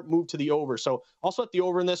pure sharp move to the over. So also at the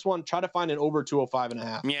over in this one, try to find an over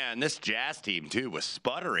 205.5. Yeah, and this Jazz team too was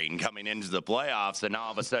sputtering coming into the playoffs, and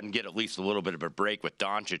all of a sudden get at least a little bit of a break with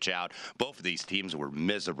Doncic out. Both of these teams were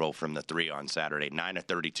miserable from the three on Saturday,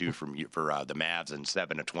 9-32 for the Mavs and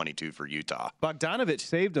 7-22 for Utah. Bogdanovich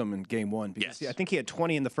saved them in game one because I think he had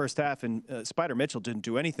 20 in the first half, and Spider Mitchell didn't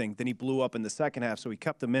do anything. Then he blew up in the second half, so he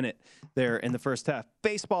kept them in it there in the first half.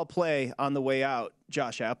 Baseball play on the way out,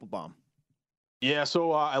 Josh Applebaum. Yeah,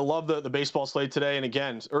 so I love the baseball slate today. And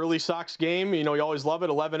again, early Sox game, you always love it,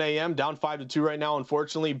 11 a.m., down 5-2 right now,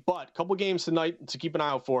 unfortunately. But a couple games tonight to keep an eye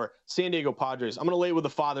out for. San Diego Padres. I'm going to lay it with the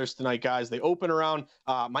Fathers tonight, guys. They open around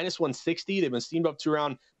 -160. They've been steamed up to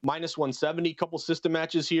around -170. Couple system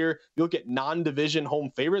matches here. You look at non-division home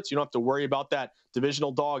favorites. You don't have to worry about that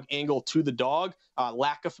divisional dog angle to the dog.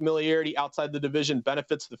 Lack of familiarity outside the division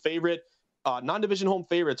benefits the favorite. Non-division home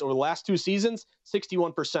favorites over the last 2 seasons,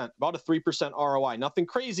 61%, about a 3% ROI. Nothing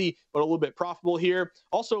crazy, but a little bit profitable here.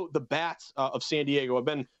 Also, the bats of San Diego have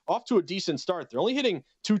been off to a decent start. They're only hitting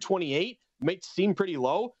 228. Might seem pretty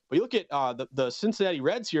low, but you look at the Cincinnati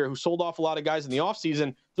Reds here, who sold off a lot of guys in the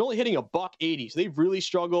offseason. They're only hitting $180. So they've really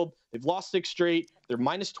struggled. They've lost 6 straight. They're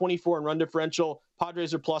 -24 in run differential.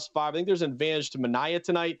 Padres are +5. I think there's an advantage to Manaea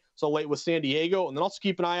tonight. So late with San Diego. And then also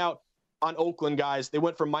keep an eye out on Oakland, guys. They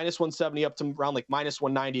went from -170 up to around like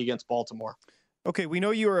 -190 against Baltimore. Okay, we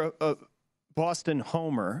know you're a Boston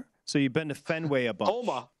homer, so you've been to Fenway a bunch.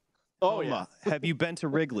 Homa. Yeah. Have you been to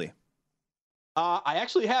Wrigley? I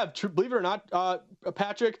actually have, believe it or not,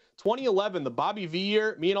 Patrick, 2011, the Bobby V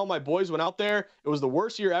year, me and all my boys went out there. It was the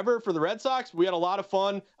worst year ever for the Red Sox. We had a lot of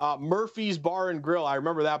fun. Murphy's Bar and Grill, I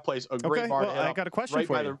remember that place, a great bar. Well, I got a question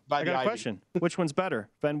for you. I got a question. Which one's better?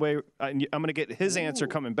 Fenway, I'm going to get his answer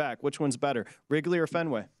coming back. Which one's better, Wrigley or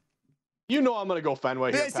Fenway? You know I'm going to go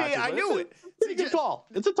Fenway here, Patrick. I knew it. It's a good call.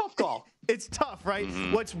 It's a tough call. It's tough, right?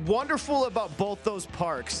 Mm-hmm. What's wonderful about both those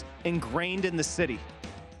parks, ingrained in the city,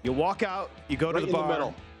 you walk out, you go to the bar.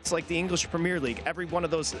 Middle. It's like the English Premier League. Every one of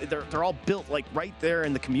those, they're all built like right there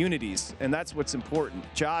in the communities, and that's what's important.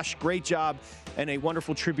 Josh, great job, and a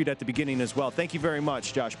wonderful tribute at the beginning as well. Thank you very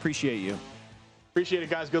much, Josh. Appreciate you. Appreciate it,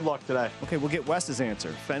 guys. Good luck today. Okay, we'll get Wes's answer.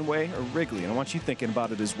 Fenway or Wrigley, and I want you thinking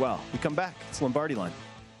about it as well. We come back. It's Lombardi Line.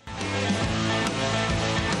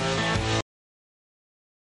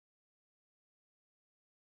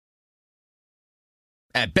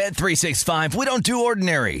 At Bet365, we don't do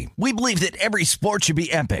ordinary. We believe that every sport should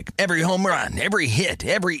be epic. Every home run, every hit,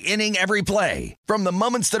 every inning, every play. From the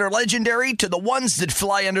moments that are legendary to the ones that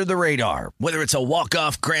fly under the radar. Whether it's a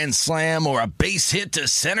walk-off grand slam or a base hit to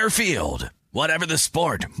center field. Whatever the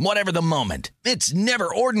sport, whatever the moment. It's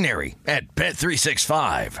never ordinary at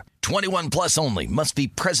Bet365. 21 plus only. Must be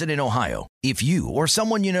present in Ohio. If you or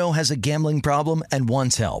someone you know has a gambling problem and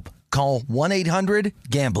wants help, call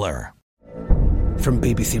 1-800-GAMBLER. From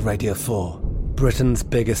BBC Radio 4, Britain's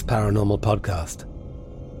biggest paranormal podcast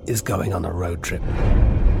is going on a road trip.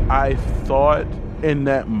 I thought in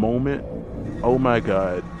that moment, oh my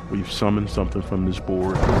God, we've summoned something from this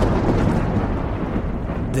board.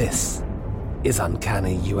 This is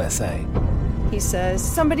Uncanny USA. He says,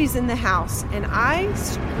 somebody's in the house, and I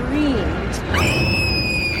screamed.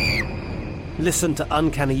 Listen to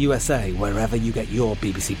Uncanny USA wherever you get your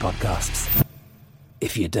BBC podcasts,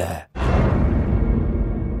 if you dare.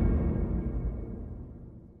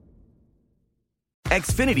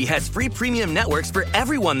 Xfinity has free premium networks for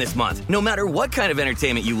everyone this month, no matter what kind of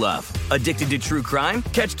entertainment you love. Addicted to true crime?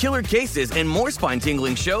 Catch killer cases and more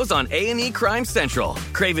spine-tingling shows on A&E Crime Central.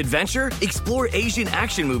 Crave adventure? Explore Asian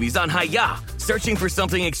action movies on Hi-YAH. Searching for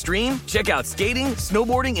something extreme? Check out skating,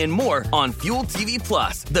 snowboarding, and more on Fuel TV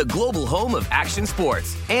Plus, the global home of action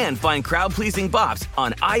sports. And find crowd-pleasing bops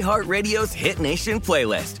on iHeartRadio's Hit Nation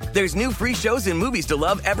playlist. There's new free shows and movies to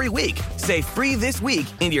love every week. Say free this week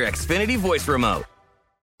in your Xfinity voice remote.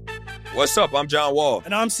 What's up? I'm John Wall.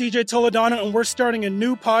 And I'm CJ Toledano, and we're starting a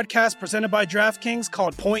new podcast presented by DraftKings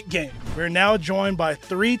called Point Game. We're now joined by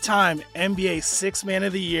three-time NBA Sixth Man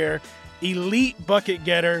of the Year, elite bucket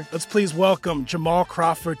getter. Let's please welcome Jamal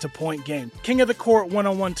Crawford to Point Game. King of the Court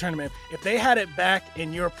one-on-one tournament. If they had it back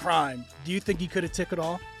in your prime, do you think you could have took it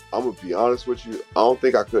all? I'm going to be honest with you. I don't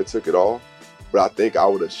think I could have took it all, but I think I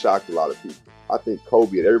would have shocked a lot of people. I think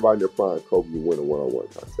Kobe and everybody in their prime, Kobe would win a one-on-one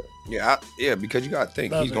contest. Yeah, because you got to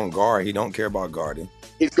think. He's going to guard. He don't care about guarding.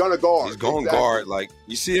 He's going to guard. He's going to guard. Like,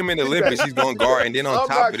 you see him in the Olympics, he's going to guard. And then on top of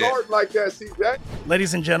that. I'm not guarding like that, CJ.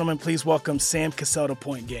 Ladies and gentlemen, please welcome Sam Cassell to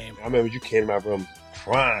Point Game. I remember you came out from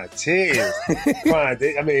crying, tears.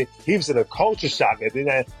 Crying. I mean, he was in a culture shock. And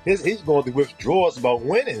then he's going through withdrawals about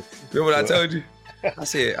winning. Remember what I told you? I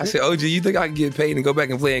said, OG, you think I can get paid and go back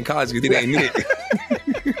and play in college because it ain't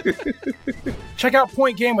it? Check out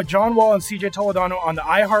Point Game with John Wall and CJ Toledano on the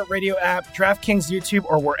iHeartRadio app, DraftKings YouTube,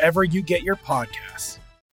 or wherever you get your podcasts.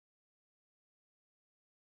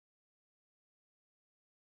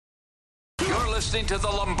 You're listening to The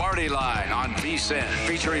Lombardi Line on VSiN,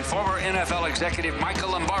 featuring former NFL executive Michael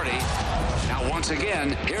Lombardi. Now, once again,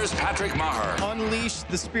 here's Patrick Maher. Unleash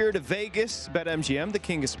the spirit of Vegas. BetMGM, the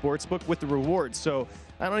king of sportsbook, with the rewards. So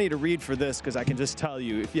I don't need to read for this because I can just tell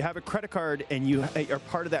you, if you have a credit card and you are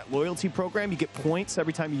part of that loyalty program, you get points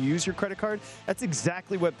every time you use your credit card. That's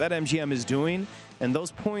exactly what BetMGM is doing. And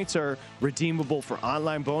those points are redeemable for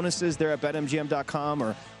online bonuses there at BetMGM.com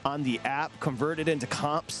or on the app, converted into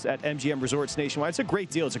comps at MGM Resorts nationwide. It's a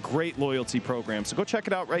great deal. It's a great loyalty program. So go check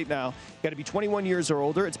it out right now. You got to be 21 years or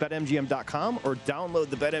older. It's BetMGM.com or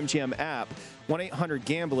download the BetMGM app,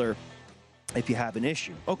 1-800-GAMBLER. If you have an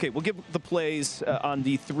issue. Okay, we'll give the plays on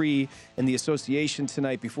the three in the association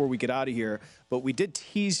tonight before we get out of here. But we did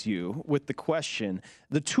tease you with the question,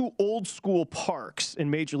 the two old school parks in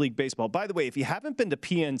Major League Baseball. By the way, if you haven't been to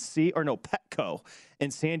Petco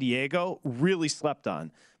in San Diego, really slept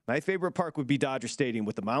on. My favorite park would be Dodger Stadium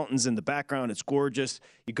with the mountains in the background. It's gorgeous.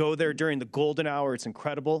 You go there during the golden hour. It's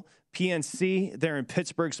incredible. PNC there in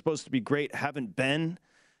Pittsburgh, supposed to be great. Haven't been.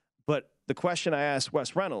 But the question I asked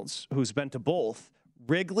Wes Reynolds, who's been to both,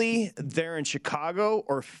 Wrigley there in Chicago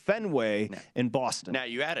or Fenway in Boston? Now,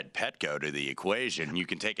 you added Petco to the equation. You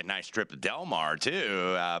can take a nice trip to Del Mar,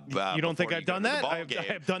 too. You don't think I've done that? I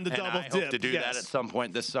have done the double dip. I hope to do that at some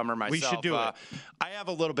point this summer myself. We should do it. I have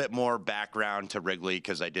a little bit more background to Wrigley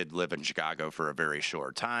because I did live in Chicago for a very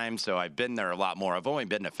short time, so I've been there a lot more. I've only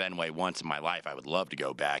been to Fenway once in my life. I would love to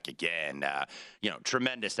go back again.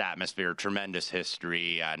 Tremendous atmosphere, tremendous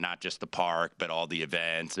history, not just the park, but all the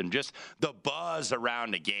events and just the buzz around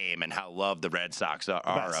the game and how loved the Red Sox are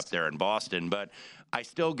up there in Boston. But I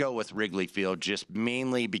still go with Wrigley Field just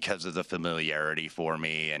mainly because of the familiarity for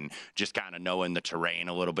me and just kind of knowing the terrain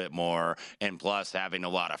a little bit more, and plus having a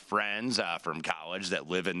lot of friends from college that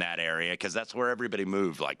live in that area because that's where everybody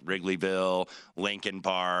moved, like Wrigleyville, Lincoln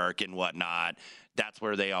Park, and whatnot. That's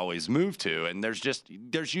where they always move to, and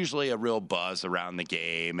there's usually a real buzz around the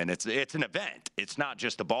game, and it's an event. It's not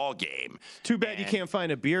just a ball game. Too bad you can't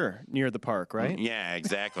find a beer near the park, right? Yeah,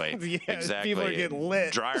 exactly. Exactly. People are getting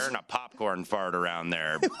lit. Drier than a popcorn fart around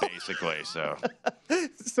there, basically. So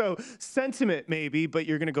sentiment maybe, but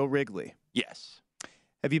you're going to go Wrigley. Yes.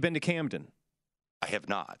 Have you been to Camden? I have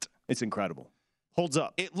not. It's incredible. Holds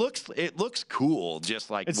up. It looks cool, just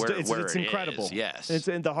like it's incredible. Is, yes.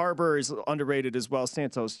 And the harbor is underrated as well.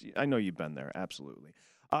 Santos, I know you've been there. Absolutely.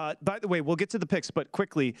 By the way, we'll get to the picks, but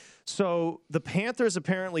quickly. So the Panthers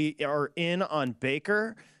apparently are in on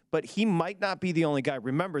Baker, but he might not be the only guy.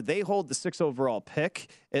 Remember, they hold the 6th overall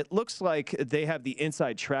pick. It looks like they have the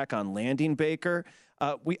inside track on landing Baker.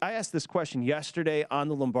 I asked this question yesterday on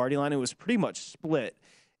the Lombardi Line. It was pretty much split.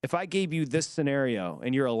 If I gave you this scenario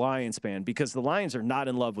and you're a Lions fan, because the Lions are not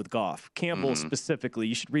in love with Goff, Campbell specifically,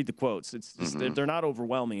 you should read the quotes. It's just, they're not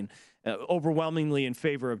overwhelmingly in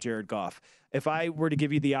favor of Jared Goff. If I were to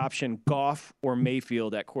give you the option Goff or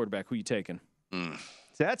Mayfield at quarterback, who are you taking?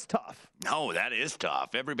 That's tough. No, that is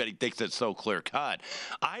tough. Everybody thinks it's so clear cut.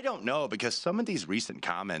 I don't know, because some of these recent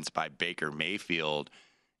comments by Baker Mayfield,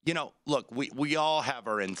 you know, look, we all have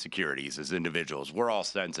our insecurities as individuals. We're all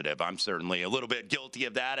sensitive. I'm certainly a little bit guilty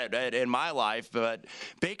of that in my life. But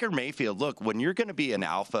Baker Mayfield, look, when you're going to be an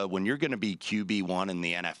alpha, when you're going to be QB1 in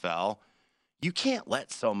the NFL, you can't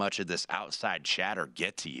let so much of this outside chatter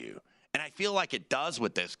get to you. And I feel like it does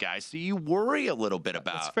with this guy. So you worry a little bit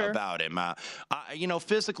about him. You know,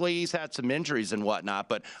 physically he's had some injuries and whatnot,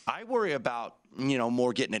 but I worry about, you know,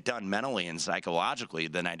 more getting it done mentally and psychologically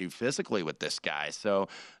than I do physically with this guy. So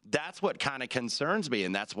that's what kind of concerns me.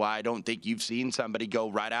 And that's why I don't think you've seen somebody go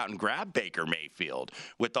right out and grab Baker Mayfield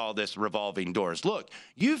with all this revolving doors. Look,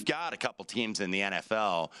 you've got a couple teams in the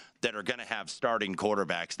NFL that are going to have starting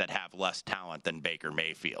quarterbacks that have less talent than Baker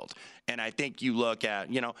Mayfield. And I think you look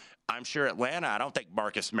at, you know, I'm sure Atlanta, I don't think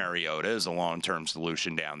Marcus Mariota is a long-term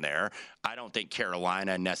solution down there. I don't think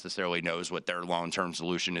Carolina necessarily knows what their long-term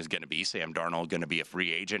solution is going to be. Sam Darnold going to be a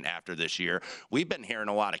free agent after this year. We've been hearing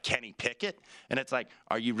a lot of Kenny Pickett, and it's like,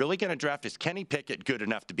 are you really going to draft? Is Kenny Pickett good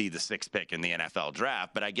enough to be the 6th pick in the NFL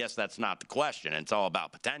draft? But I guess that's not the question. It's all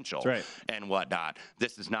about potential and whatnot.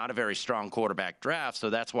 This is not a very strong quarterback draft,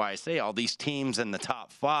 so that's why I say all these teams in the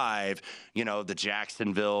top 5, you know, the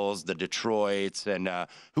Jacksonvilles, the Detroits, and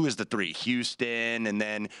who is the 3? Houston, and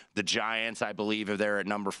then the Giants, I believe, are there at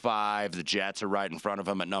number 5. The Jets are right in front of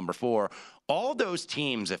them at number 4. All those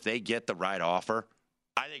teams, if they get the right offer,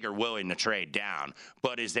 I think are willing to trade down.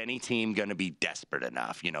 But is any team going to be desperate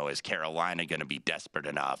enough? You know, is Carolina going to be desperate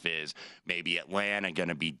enough? Is maybe Atlanta going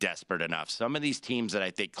to be desperate enough? Some of these teams that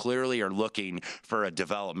I think clearly are looking for a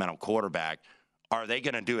developmental quarterback, are they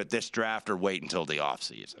going to do it this draft or wait until the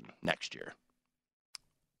offseason next year?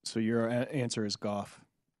 So your answer is Goff.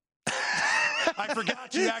 I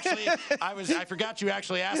forgot you actually. I forgot you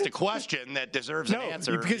actually asked a question that deserves an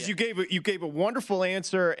answer. Because you gave a wonderful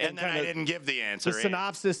answer, and then I didn't give the answer. The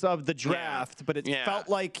synopsis of the draft, but it felt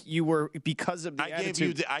like you were, because of the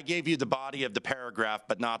attitude. I gave you the body of the paragraph,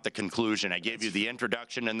 but not the conclusion. I gave you the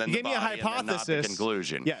introduction and then you the gave body me a hypothesis. And then not the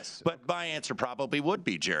conclusion. Yes, but my answer probably would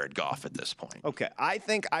be Jared Goff at this point. Okay, I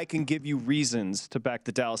think I can give you reasons to back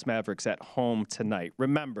the Dallas Mavericks at home tonight.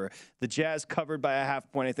 Remember, the Jazz covered by a half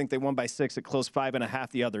point. I think they won by 6. It closed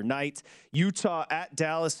 5.5 the other night. Utah at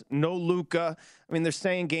Dallas, no Luka. I mean, they're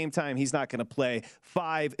saying game time, he's not going to play.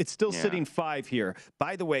 5, it's still sitting 5 here.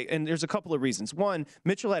 By the way, and there's a couple of reasons. One,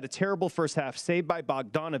 Mitchell had a terrible first half, saved by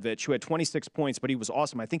Bogdanovich, who had 26 points, but he was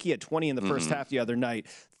awesome. I think he had 20 in the first half the other night,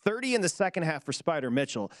 30 in the second half for Spider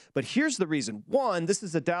Mitchell. But here's the reason. One, this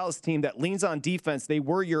is a Dallas team that leans on defense. They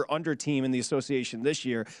were your under team in the association this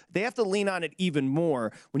year. They have to lean on it even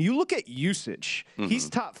more. When you look at usage, he's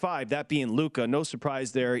top 5, that being Luka. No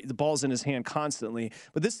surprise there. The ball's in his hand constantly.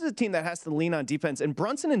 But this is a team that has to lean on defense. And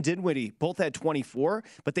Brunson and Dinwiddie both had 24,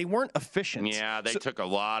 but they weren't efficient. Yeah, they took a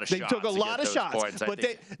lot of shots. They took a lot of shots, points, but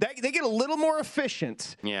they get a little more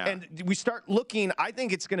efficient. Yeah. And we start looking, I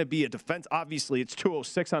think it's going to be a defense. Obviously, it's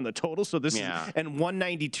 206 on the total, so this is, and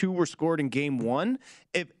 192 were scored in game 1.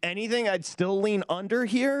 If anything, I'd still lean under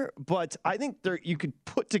here, but I think you could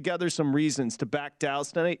put together some reasons to back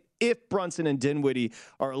Dallas tonight if Brunson and Dinwiddie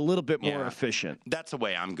are a little bit more efficient. That's the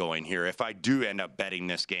way I'm going here. If I do end up betting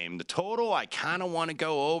this game, the total I kind of want to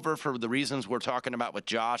go over for the reasons we're talking about with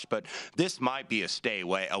Josh, but this might be a stay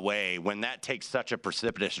away. When that takes such a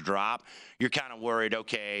precipitous drop, you're kind of worried,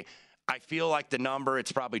 okay, I feel like the number,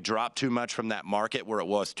 it's probably dropped too much from that market where it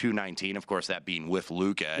was 219, of course, that being with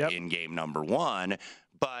Luka in game number 1,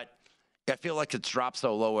 but I feel like it's dropped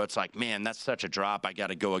so low, it's like, man, that's such a drop. I got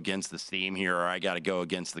to go against the steam here, or I got to go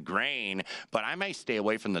against the grain, but I may stay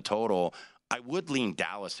away from the total. I would lean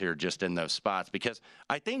Dallas here just in those spots because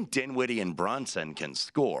I think Dinwiddie and Brunson can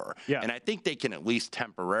score. Yeah. And I think they can at least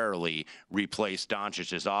temporarily replace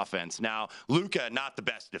Doncic's offense. Now, Luka, not the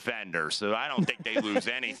best defender, so I don't think they lose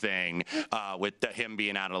anything with him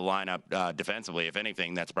being out of the lineup defensively. If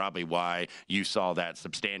anything, that's probably why you saw that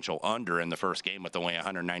substantial under in the first game with only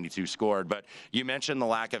 192 scored. But you mentioned the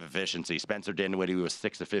lack of efficiency. Spencer Dinwiddie was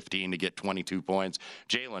 6 of 15 to get 22 points.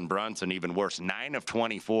 Jalen Brunson, even worse, 9 of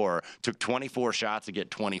 24, took 24 shots to get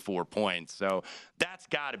 24 points. So that's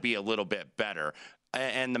got to be a little bit better.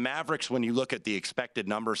 And the Mavericks, when you look at the expected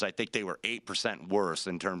numbers, I think they were 8% worse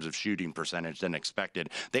in terms of shooting percentage than expected.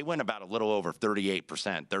 They went about a little over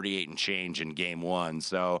 38%, 38 and change in game one.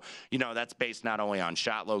 So, that's based not only on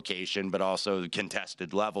shot location, but also the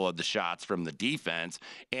contested level of the shots from the defense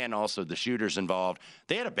and also the shooters involved.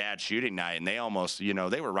 They had a bad shooting night, and they almost,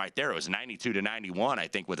 they were right there. It was 92-91, I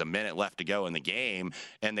think, with a minute left to go in the game,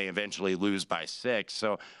 and they eventually lose by 6.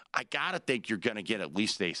 So I got to think you're going to get at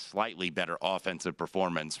least a slightly better offensive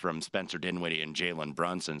performance from Spencer Dinwiddie and Jalen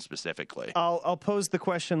Brunson specifically. I'll pose the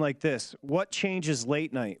question like this. What changes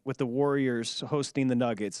late night with the Warriors hosting the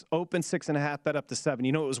Nuggets? Open 6.5, bet up to 7.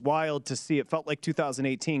 It was wild to see. It felt like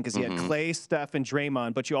 2018 because you had Klay, Steph, and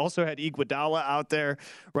Draymond, but you also had Iguodala out there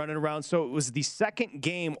running around. So it was the second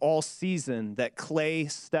game all season that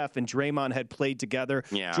Klay, Steph, and Draymond had played together.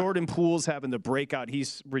 Yeah. Jordan Poole's having the breakout.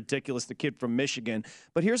 He's ridiculous, the kid from Michigan.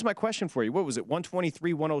 But here's my question for you. What was it,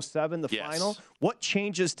 123-107, the final? What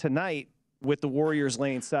changes tonight with the Warriors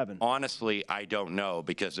laying 7? Honestly, I don't know,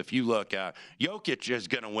 because if you look, Jokic is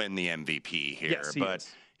going to win the MVP here. Yes, he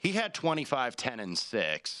is. He had 25, 10, and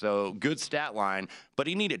 6, so good stat line, but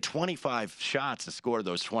he needed 25 shots to score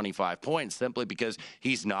those 25 points simply because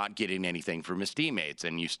he's not getting anything from his teammates,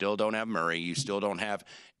 and you still don't have Murray. You still don't have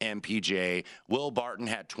MPJ. Will Barton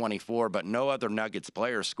had 24, but no other Nuggets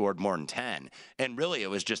player scored more than 10, and really it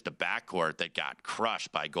was just a backcourt that got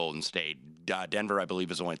crushed by Golden State. Denver, I believe,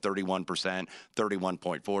 is only 31%,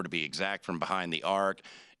 31.4 to be exact, from behind the arc.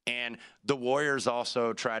 And the Warriors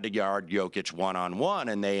also tried to guard Jokic one-on-one,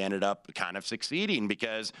 and they ended up kind of succeeding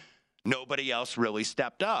because nobody else really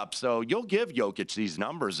stepped up. So you'll give Jokic these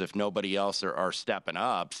numbers if nobody else are stepping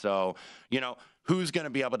up. So, who's going to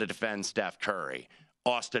be able to defend Steph Curry?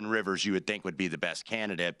 Austin Rivers, you would think, would be the best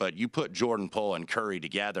candidate, but you put Jordan Poole and Curry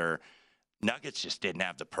together, Nuggets just didn't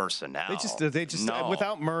have the personnel. They just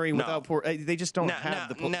without Murray, without Poole, they just don't have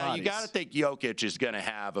the bodies. Now, you got to think Jokic is going to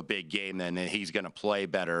have a big game then, and he's going to play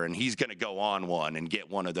better, and he's going to go on one and get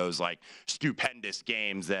one of those, stupendous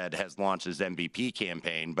games that has launched his MVP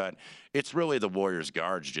campaign. But it's really the Warriors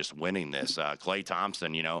guards just winning this. Klay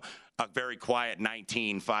Thompson, a very quiet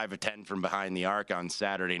 19, 5 of 10 from behind the arc on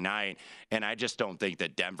Saturday night. And I just don't think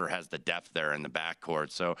that Denver has the depth there in the backcourt.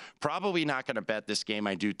 So probably not going to bet this game.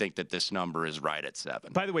 I do think that this number is right at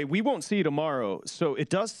 7. By the way, we won't see you tomorrow. So it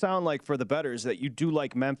does sound like for the bettors that you do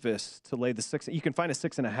like Memphis to lay the 6. You can find a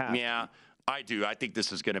 6.5. Yeah. I do. I think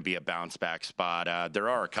this is going to be a bounce back spot. There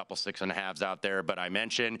are a couple 6.5s out there, but I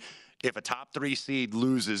mentioned if a top 3 seed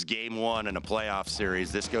loses game 1 in a playoff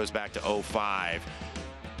series, this goes back to 2005.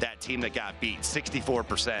 That team that got beat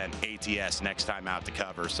 64% ATS next time out to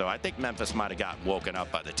cover. So I think Memphis might have gotten woken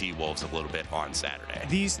up by the T-Wolves a little bit on Saturday.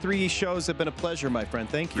 These 3 shows have been a pleasure, my friend.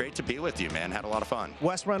 Thank you. Great to be with you, man. Had a lot of fun.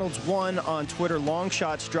 Wes Reynolds 1 on Twitter. Long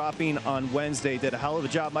shots dropping on Wednesday. Did a hell of a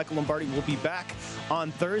job. Michael Lombardi will be back on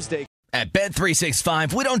Thursday. At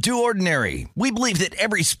Bet365, we don't do ordinary. We believe that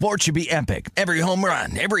every sport should be epic. Every home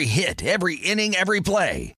run, every hit, every inning, every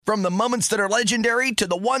play. From the moments that are legendary to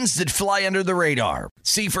the ones that fly under the radar.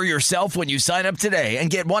 See for yourself when you sign up today and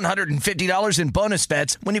get $150 in bonus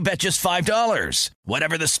bets when you bet just $5.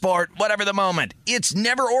 Whatever the sport, whatever the moment, it's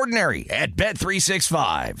never ordinary at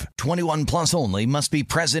Bet365. 21 plus only. Must be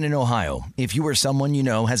present in Ohio. If you or someone you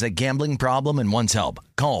know has a gambling problem and wants help,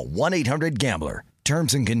 call 1-800-GAMBLER.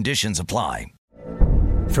 Terms and conditions apply.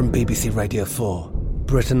 From BBC Radio 4,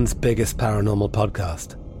 Britain's biggest paranormal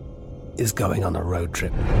podcast is going on a road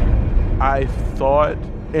trip. I thought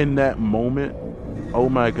in that moment, oh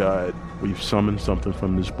my God, we've summoned something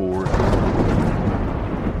from this board.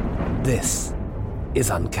 This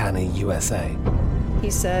is Uncanny USA.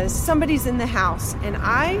 He says, somebody's in the house, and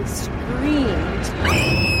I screamed.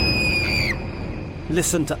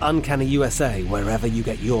 Listen to Uncanny USA wherever you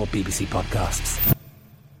get your BBC podcasts,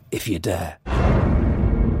 if you dare.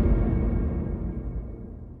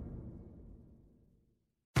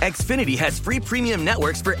 Xfinity has free premium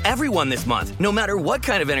networks for everyone this month, no matter what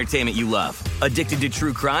kind of entertainment you love. Addicted to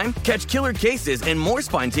true crime? Catch killer cases and more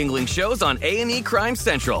spine-tingling shows on A&E Crime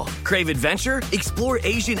Central. Crave adventure? Explore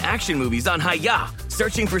Asian action movies on Hi-YAH.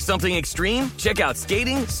 Searching for something extreme? Check out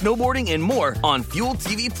skating, snowboarding, and more on Fuel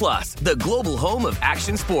TV Plus, the global home of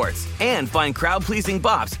action sports. And find crowd-pleasing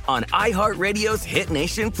bops on iHeartRadio's Hit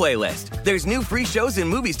Nation playlist. There's new free shows and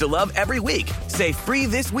movies to love every week. Say free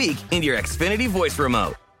this week in your Xfinity voice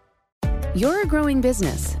remote. You're a growing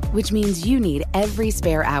business, which means you need every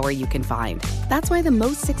spare hour you can find. That's why the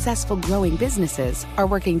most successful growing businesses are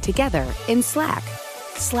working together in Slack.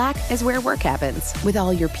 Slack is where work happens, with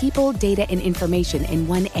all your people, data, and information in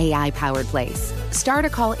one AI-powered place. Start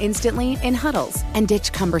a call instantly in huddles and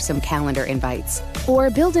ditch cumbersome calendar invites.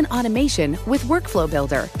 Or build an automation with Workflow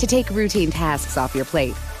Builder to take routine tasks off your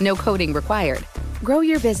plate. No coding required. Grow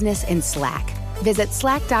your business in Slack. Visit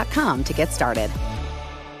slack.com to get started.